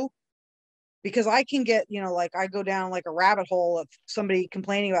listening to, because I can get, like I go down like a rabbit hole of somebody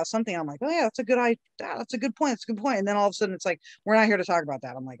complaining about something. I'm like, oh yeah, that's a good idea. That's a good point. That's a good point. And then all of a sudden it's like, we're not here to talk about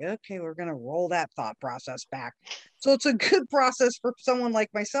that. I'm like, okay, we're going to roll that thought process back. So it's a good process for someone like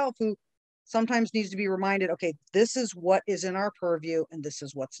myself who sometimes needs to be reminded, okay, this is what is in our purview and this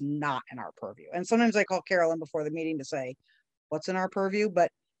is what's not in our purview. And sometimes I call Carolyn before the meeting to say what's in our purview. But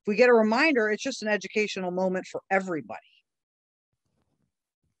if we get a reminder, it's just an educational moment for everybody.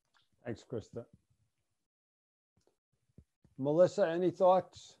 Thanks, Krista. Melissa, any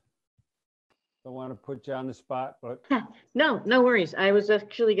thoughts? Don't want to put you on the spot, but no worries. I was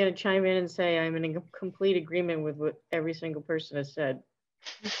actually going to chime in and say I'm in complete agreement with what every single person has said.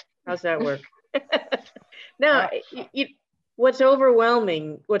 How's that work? No, what's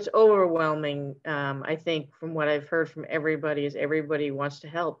overwhelming, I think, from what I've heard from everybody, is everybody wants to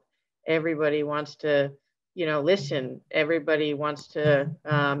help. Everybody wants to, listen. Everybody wants to,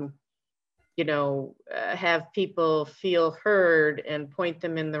 have people feel heard and point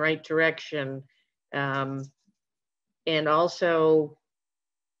them in the right direction. And also,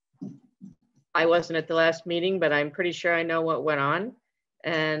 I wasn't at the last meeting, but I'm pretty sure I know what went on.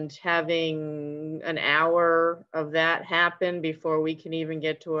 And having an hour of that happen before we can even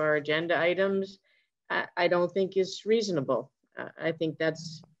get to our agenda items, I don't think is reasonable. I think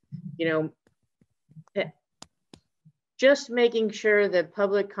that's, just making sure that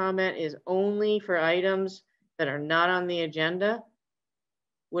public comment is only for items that are not on the agenda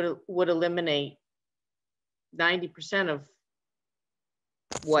would eliminate 90% of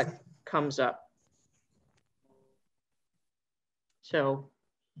what comes up. So,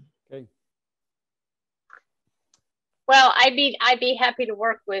 okay. Well, I'd be happy to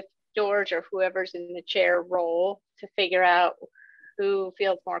work with George or whoever's in the chair role to figure out who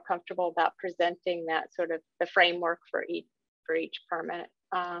feels more comfortable about presenting that sort of the framework for each permit,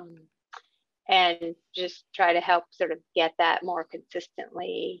 and just try to help sort of get that more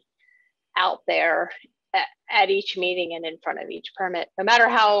consistently out there at each meeting and in front of each permit, no matter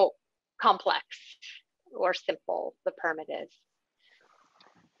how complex or simple the permit is.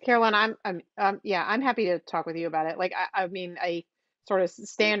 Carolyn, I'm happy to talk with you about it. Like, I mean, a sort of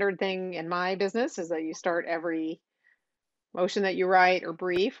standard thing in my business is that you start every motion that you write or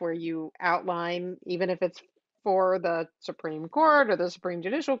brief where you outline, even if it's for the Supreme Court or the Supreme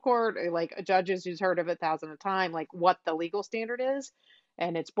Judicial Court, or like a judges who's heard of it 1,000 a time, like what the legal standard is,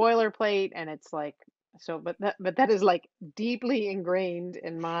 and it's boilerplate, and it's like, so, but that is like deeply ingrained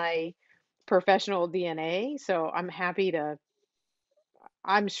in my professional DNA. So I'm happy to.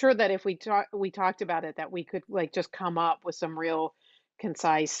 I'm sure that if we talked about it, that we could like just come up with some real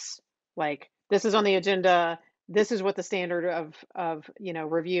concise, like, this is on the agenda, this is what the standard of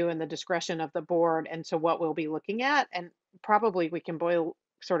review and the discretion of the board, and so what we'll be looking at, and probably we can boil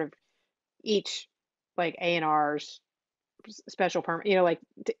sort of each like A&R's special permit, like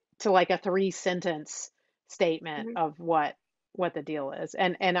to like a 3-sentence statement of what the deal is,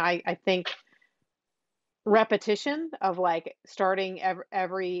 and I think repetition of like starting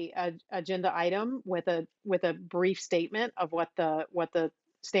every agenda item with a brief statement of what the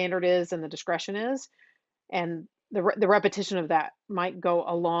standard is and the discretion is, and the repetition of that might go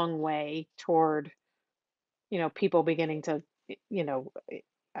a long way toward people beginning to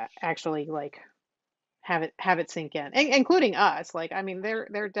actually like have it sink in, including us. Like, I mean, there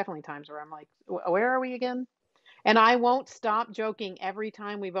are definitely times where I'm like, where are we again? And I won't stop joking every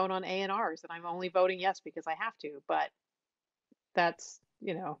time we vote on A&Rs that I'm only voting yes because I have to. But that's,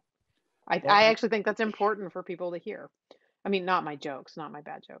 I actually think that's important for people to hear. I mean, not my jokes, not my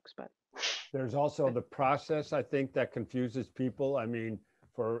bad jokes, but. There's also the process, I think, that confuses people. I mean,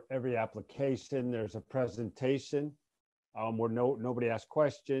 for every application, there's a presentation where nobody asks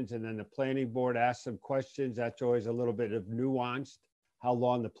questions, and then the planning board asks some questions. That's always a little bit of nuanced, how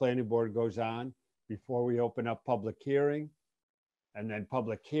long the planning board goes on before we open up public hearing. And then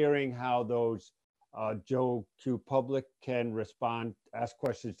public hearing, how those Joe Q public can respond, ask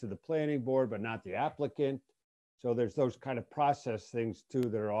questions to the planning board, but not the applicant. So there's those kind of process things too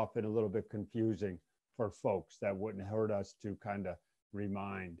that are often a little bit confusing for folks that wouldn't hurt us to kind of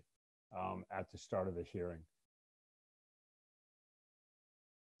remind at the start of the hearing.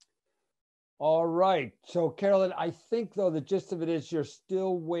 All right, so Carolyn, I think though the gist of it is you're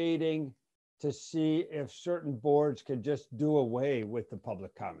still waiting to see if certain boards can just do away with the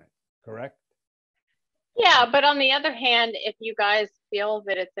public comment, correct? Yeah, but on the other hand, if you guys feel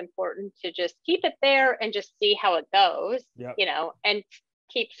that it's important to just keep it there and just see how it goes, yep. And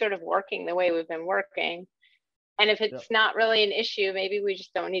keep sort of working the way we've been working. And if it's not really an issue, maybe we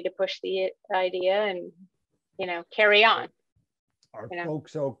just don't need to push the idea and, carry on. Are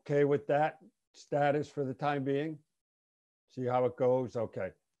folks okay with that status for the time being? See how it goes? Okay.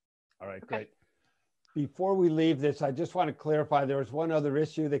 All right, great. Before we leave this, I just want to clarify, there was one other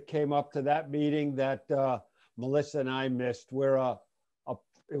issue that came up to that meeting that Melissa and I missed, where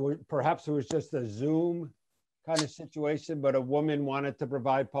perhaps it was just a Zoom kind of situation, but a woman wanted to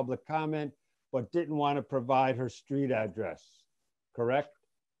provide public comment, but didn't want to provide her street address, correct?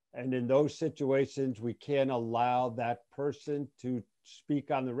 And in those situations, we can't allow that person to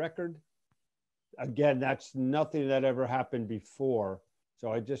speak on the record. Again, that's nothing that ever happened before.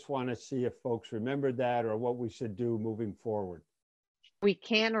 So I just want to see if folks remembered that or what we should do moving forward. We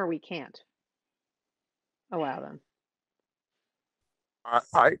can or we can't allow them.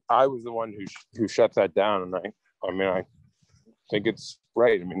 I was the one who shut that down, and I think it's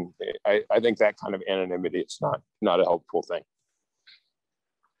right. I mean, I think that kind of anonymity, it's not a helpful thing.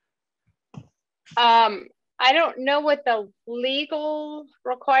 I don't know what the legal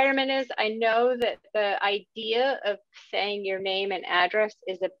requirement is. I know that the idea of saying your name and address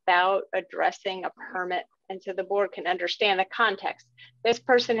is about addressing a permit, and so the board can understand the context. This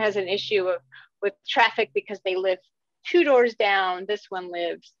person has an issue with traffic because they live 2 doors down. This one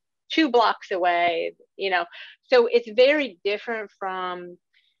lives 2 blocks away, So it's very different from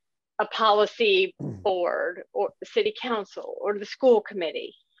a policy board or the city council or the school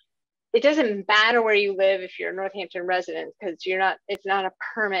committee. It doesn't matter where you live if you're a Northampton resident, because it's not a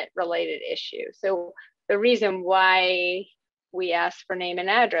permit related issue. So the reason why we ask for name and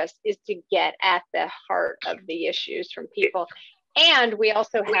address is to get at the heart of the issues from people. And we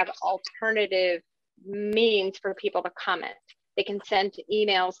also have alternative means for people to comment. They can send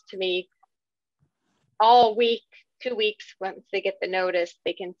emails to me all week, 2 weeks, once they get the notice.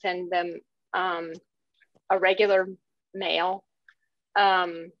 They can send them a regular mail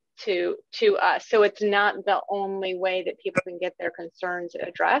to us. So it's not the only way that people can get their concerns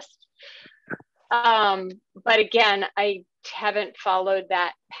addressed. But again, I haven't followed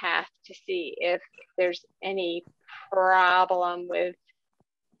that path to see if there's any problem with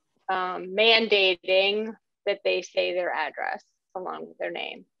mandating that they say their address along with their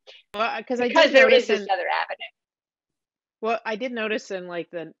name. Well, because there is this other avenue. Well, I did notice in like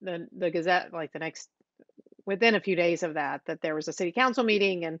the Gazette, like the next, within a few days of that there was a city council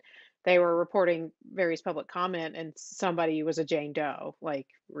meeting and they were reporting various public comment, and somebody was a Jane Doe, like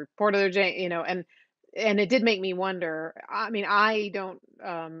reported their Jane, and it did make me wonder. I mean, I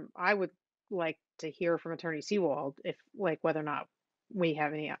would like to hear from Attorney Seawald if whether or not we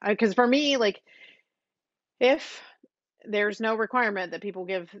have any, because for me, if there's no requirement that people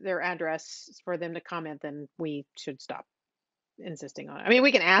give their address for them to comment, then we should stop. insisting on it. I mean,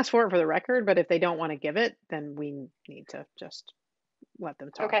 we can ask for it for the record, but if they don't want to give it, then we need to just let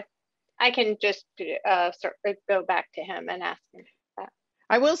them talk. Okay. I can just go back to him and ask him that.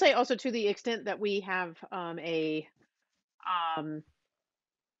 I will say also, to the extent that we have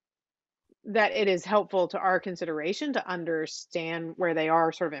that it is helpful to our consideration to understand where they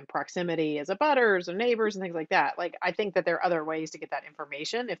are sort of in proximity as abutters or neighbors and things like that. Like, I think that there are other ways to get that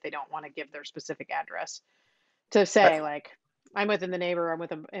information if they don't want to give their specific address, to say like, I'm within the neighbor, I'm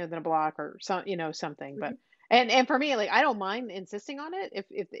within a block or some, you know, something. But and for me, like, I don't mind insisting on it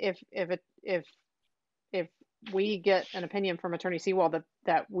if we get an opinion from Attorney Sewell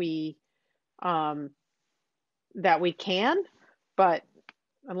that we can, but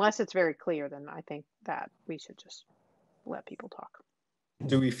unless it's very clear, then I think that we should just let people talk.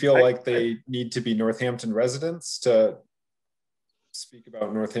 Do we feel like they need to be Northampton residents to speak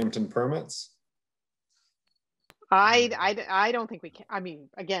about Northampton permits? I don't think we can. I mean,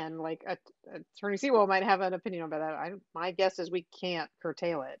 again, like Attorney Sewell might have an opinion about that. My guess is we can't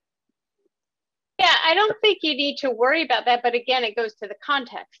curtail it. Yeah, I don't think you need to worry about that. But again, it goes to the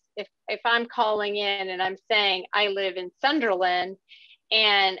context. If I'm calling in and I'm saying I live in Sunderland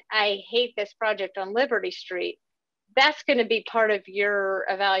and I hate this project on Liberty Street, that's going to be part of your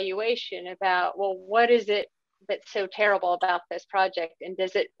evaluation about, well, what is it that's so terrible about this project, and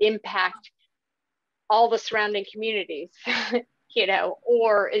does it impact all the surrounding communities, you know,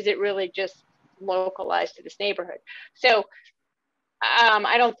 or is it really just localized to this neighborhood? So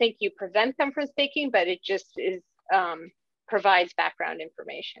I don't think you prevent them from speaking, but it just is provides background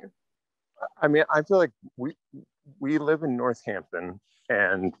information. I mean, I feel like we live in Northampton,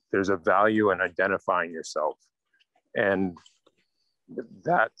 and there's a value in identifying yourself, and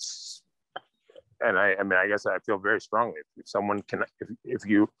that's, and I mean, I guess I feel very strongly if someone can, if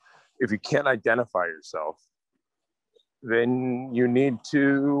you can't identify yourself, then you need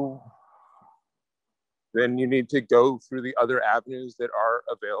to go through the other avenues that are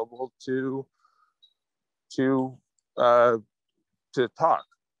available to talk.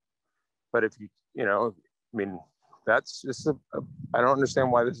 But if you know, I mean, that's just I don't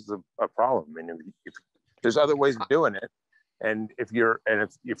understand why this is a problem. I mean, if there's other ways of doing it, and if you're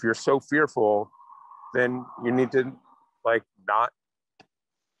so fearful, then you need to like not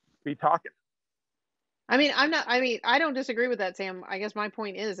be talking. I mean, I don't disagree with that, Sam. I guess my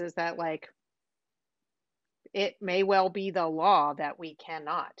point is that like, it may well be the law that we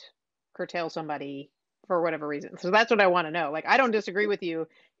cannot curtail somebody for whatever reason. So that's what I want to know. Like, I don't disagree with you.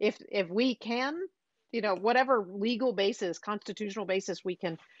 If we can, you know, whatever legal basis, constitutional basis we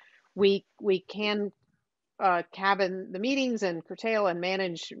can cabin the meetings and curtail and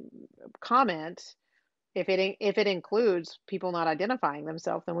manage comment. If it includes people not identifying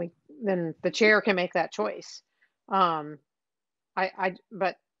themselves, then the chair can make that choice. But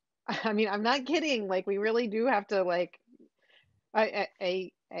I mean, I'm not kidding. Like, we really do have to, like,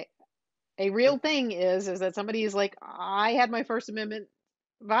 a real thing is that somebody is like, I had my First Amendment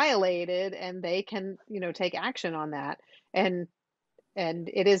violated, and they can, you know, take action on that. And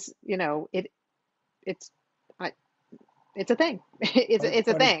it is, you know, it's a thing. It's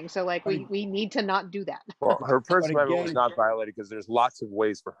a thing. So like, we need to not do that. Well, her First Amendment was not violated because there's lots of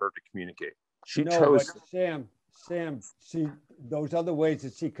ways for her to communicate. She chose. Sam, see, those other ways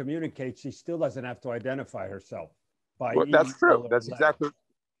that she communicates, she still doesn't have to identify herself. Well, that's true. That's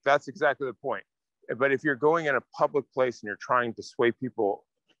exactly the point. But if you're going in a public place and you're trying to sway people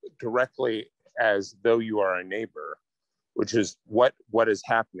directly as though you are a neighbor, which is what is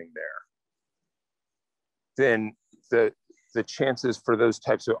happening there, then the chances for those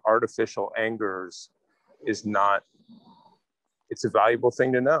types of artificial angers is not. It's a valuable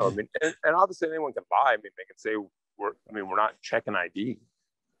thing to know. I mean, and obviously anyone can lie. I mean, they can say we're not checking ID.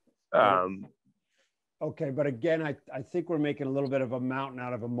 Okay, but again, I think we're making a little bit of a mountain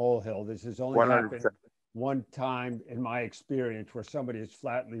out of a molehill. This has only 100%. Happened one time in my experience where somebody has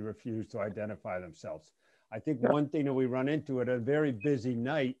flatly refused to identify themselves. I think one thing that we run into at a very busy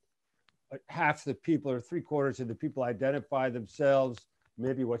night, half the people or 3/4 of the people identify themselves,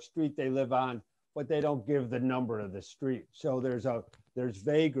 maybe what street they live on, but they don't give the number of the street. So there's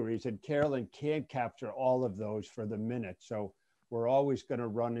vagaries, and Carolyn can't capture all of those for the minute. So we're always going to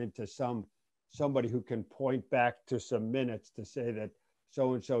run into somebody who can point back to some minutes to say that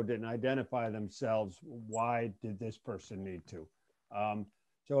so-and-so didn't identify themselves. Why did this person need to?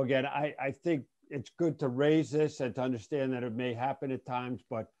 So again, I think it's good to raise this and to understand that it may happen at times,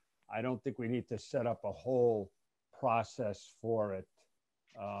 but I don't think we need to set up a whole process for it.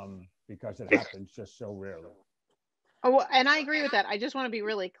 Because it happens just so rarely. Oh, and I agree with that. I just want to be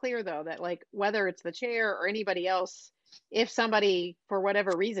really clear, though, that like, whether it's the chair or anybody else, if somebody, for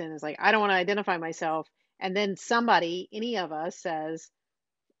whatever reason, is like, I don't want to identify myself, and then somebody, any of us, says,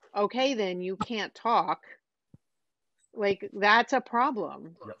 okay, then you can't talk, like that's a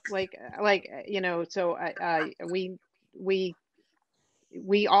problem. Yep. So we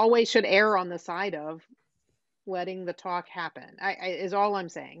always should err on the side of letting the talk happen. Is all I'm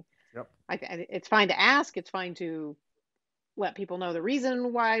saying. Yep. It's fine to ask. It's fine to let people know the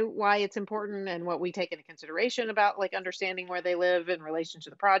reason why it's important and what we take into consideration about like understanding where they live in relation to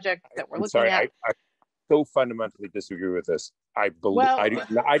the project that we're looking at. I so fundamentally disagree with this. I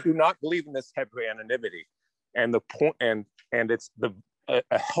do not believe in this type of anonymity, and the point and it's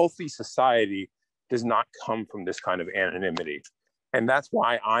a healthy society does not come from this kind of anonymity, and that's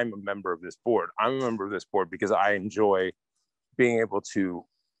why I'm a member of this board. I'm a member of this board because I enjoy being able to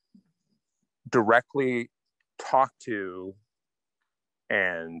directly talk to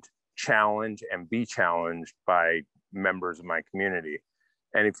and challenge and be challenged by members of my community.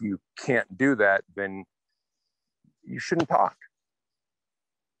 And if you can't do that, then you shouldn't talk.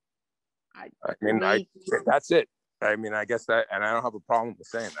 That's it. I mean, I guess that, and I don't have a problem with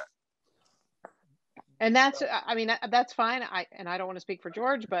saying that. And that's fine. I don't want to speak for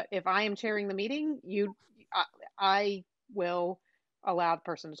George, but if I am chairing the meeting, I will allow the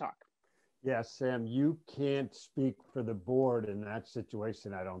person to talk. Yes, Sam, you can't speak for the board in that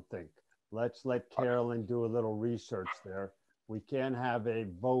situation, I don't think. Let's let Carolyn do a little research there. We can't have a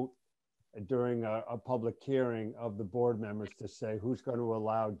vote during a public hearing of the board members to say who's going to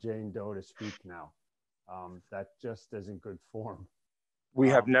allow Jane Doe to speak now. That just isn't good form. We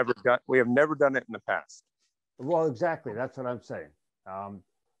have never done it in the past. Well, exactly. That's what I'm saying.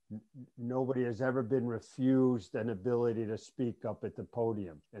 Nobody has ever been refused an ability to speak up at the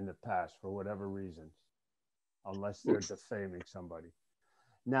podium in the past for whatever reasons, unless they're defaming somebody.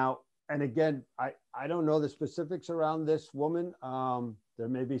 Now, and again, I don't know the specifics around this woman. There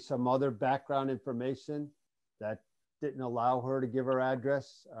may be some other background information that didn't allow her to give her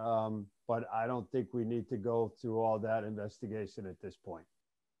address, but I don't think we need to go through all that investigation at this point.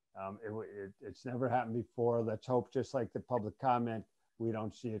 It's never happened before. Let's hope, just like the public comment, we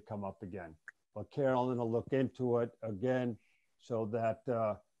don't see it come up again. But Carolyn will look into it again so that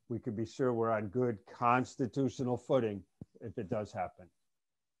we could be sure we're on good constitutional footing if it does happen.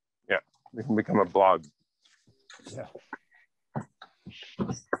 Yeah, we can become a blog. Yeah.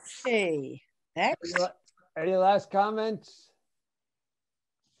 Hey, next. Any last comments?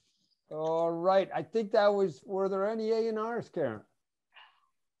 All right. I think that was, were there any A&Rs, Karen?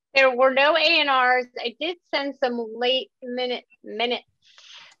 There were no A&Rs. I did send some late minutes. Yep.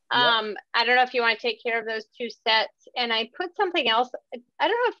 I don't know if you want to take care of those two sets. And I put something else. I don't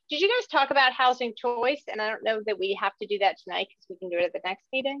know did you guys talk about housing choice? And I don't know that we have to do that tonight because we can do it at the next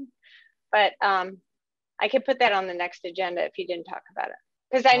meeting. But I could put that on the next agenda if you didn't talk about it.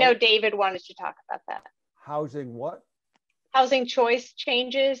 Because I know David wanted to talk about that. Housing what? Housing choice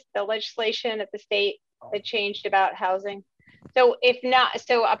changes, the legislation at the state that changed about housing. So if not,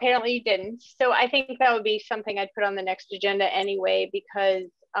 so apparently you didn't. So I think that would be something I'd put on the next agenda anyway, because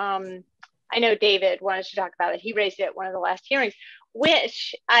I know David wanted to talk about it. He raised it at one of the last hearings,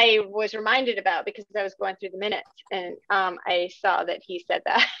 which I was reminded about because I was going through the minutes and I saw that he said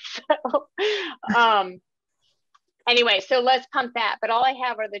that. So anyway, so let's pump that. But all I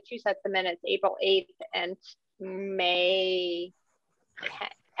have are the two sets of minutes, April 8th and May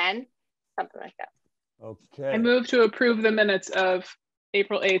 10, something like that. Okay. I move to approve the minutes of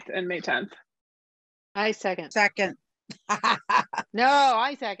April 8th and May 10th. I second. Second. No,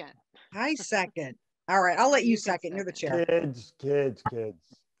 I second. I second. All right, I'll let you second. You're the chair. Kids.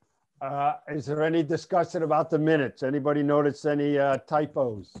 Is there any discussion about the minutes? Anybody notice any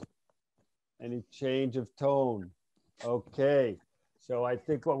typos? Any change of tone? Okay. So I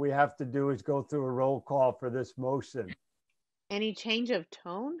think what we have to do is go through a roll call for this motion. Any change of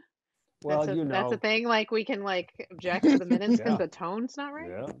tone? Well, that's a thing. Like we can like object to the minutes because the tone's not right.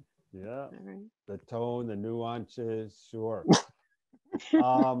 Yeah. Right. The tone, the nuances, sure.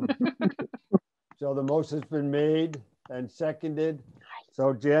 So the motion's been made and seconded.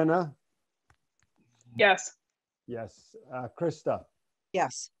 So Jana? Yes. Yes. Krista?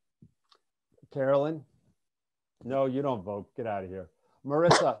 Yes. Carolyn? No, you don't vote. Get out of here.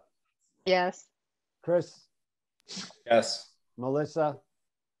 Marissa? Yes. Chris? Yes. Melissa?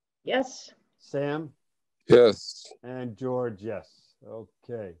 Yes. Sam? Yes. And George, yes.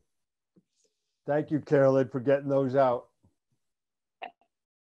 Okay. Thank you, Carolyn, for getting those out.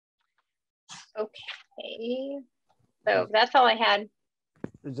 Okay. So that's all I had.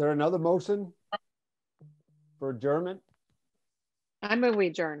 Is there another motion for adjournment? I move we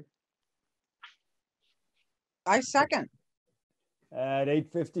adjourn. I second. At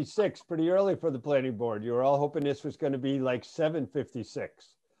 8:56, pretty early for the planning board. You were all hoping this was going to be like 7:56.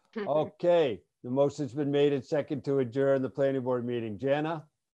 Okay, the motion's been made and second to adjourn the planning board meeting. Jana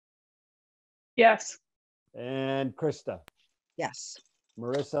Yes. and Krista, Yes.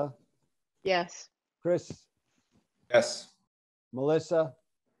 Marissa, Yes. Chris, Yes. Melissa,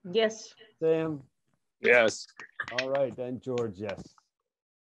 Yes. Sam. Yes. All right, then George, yes.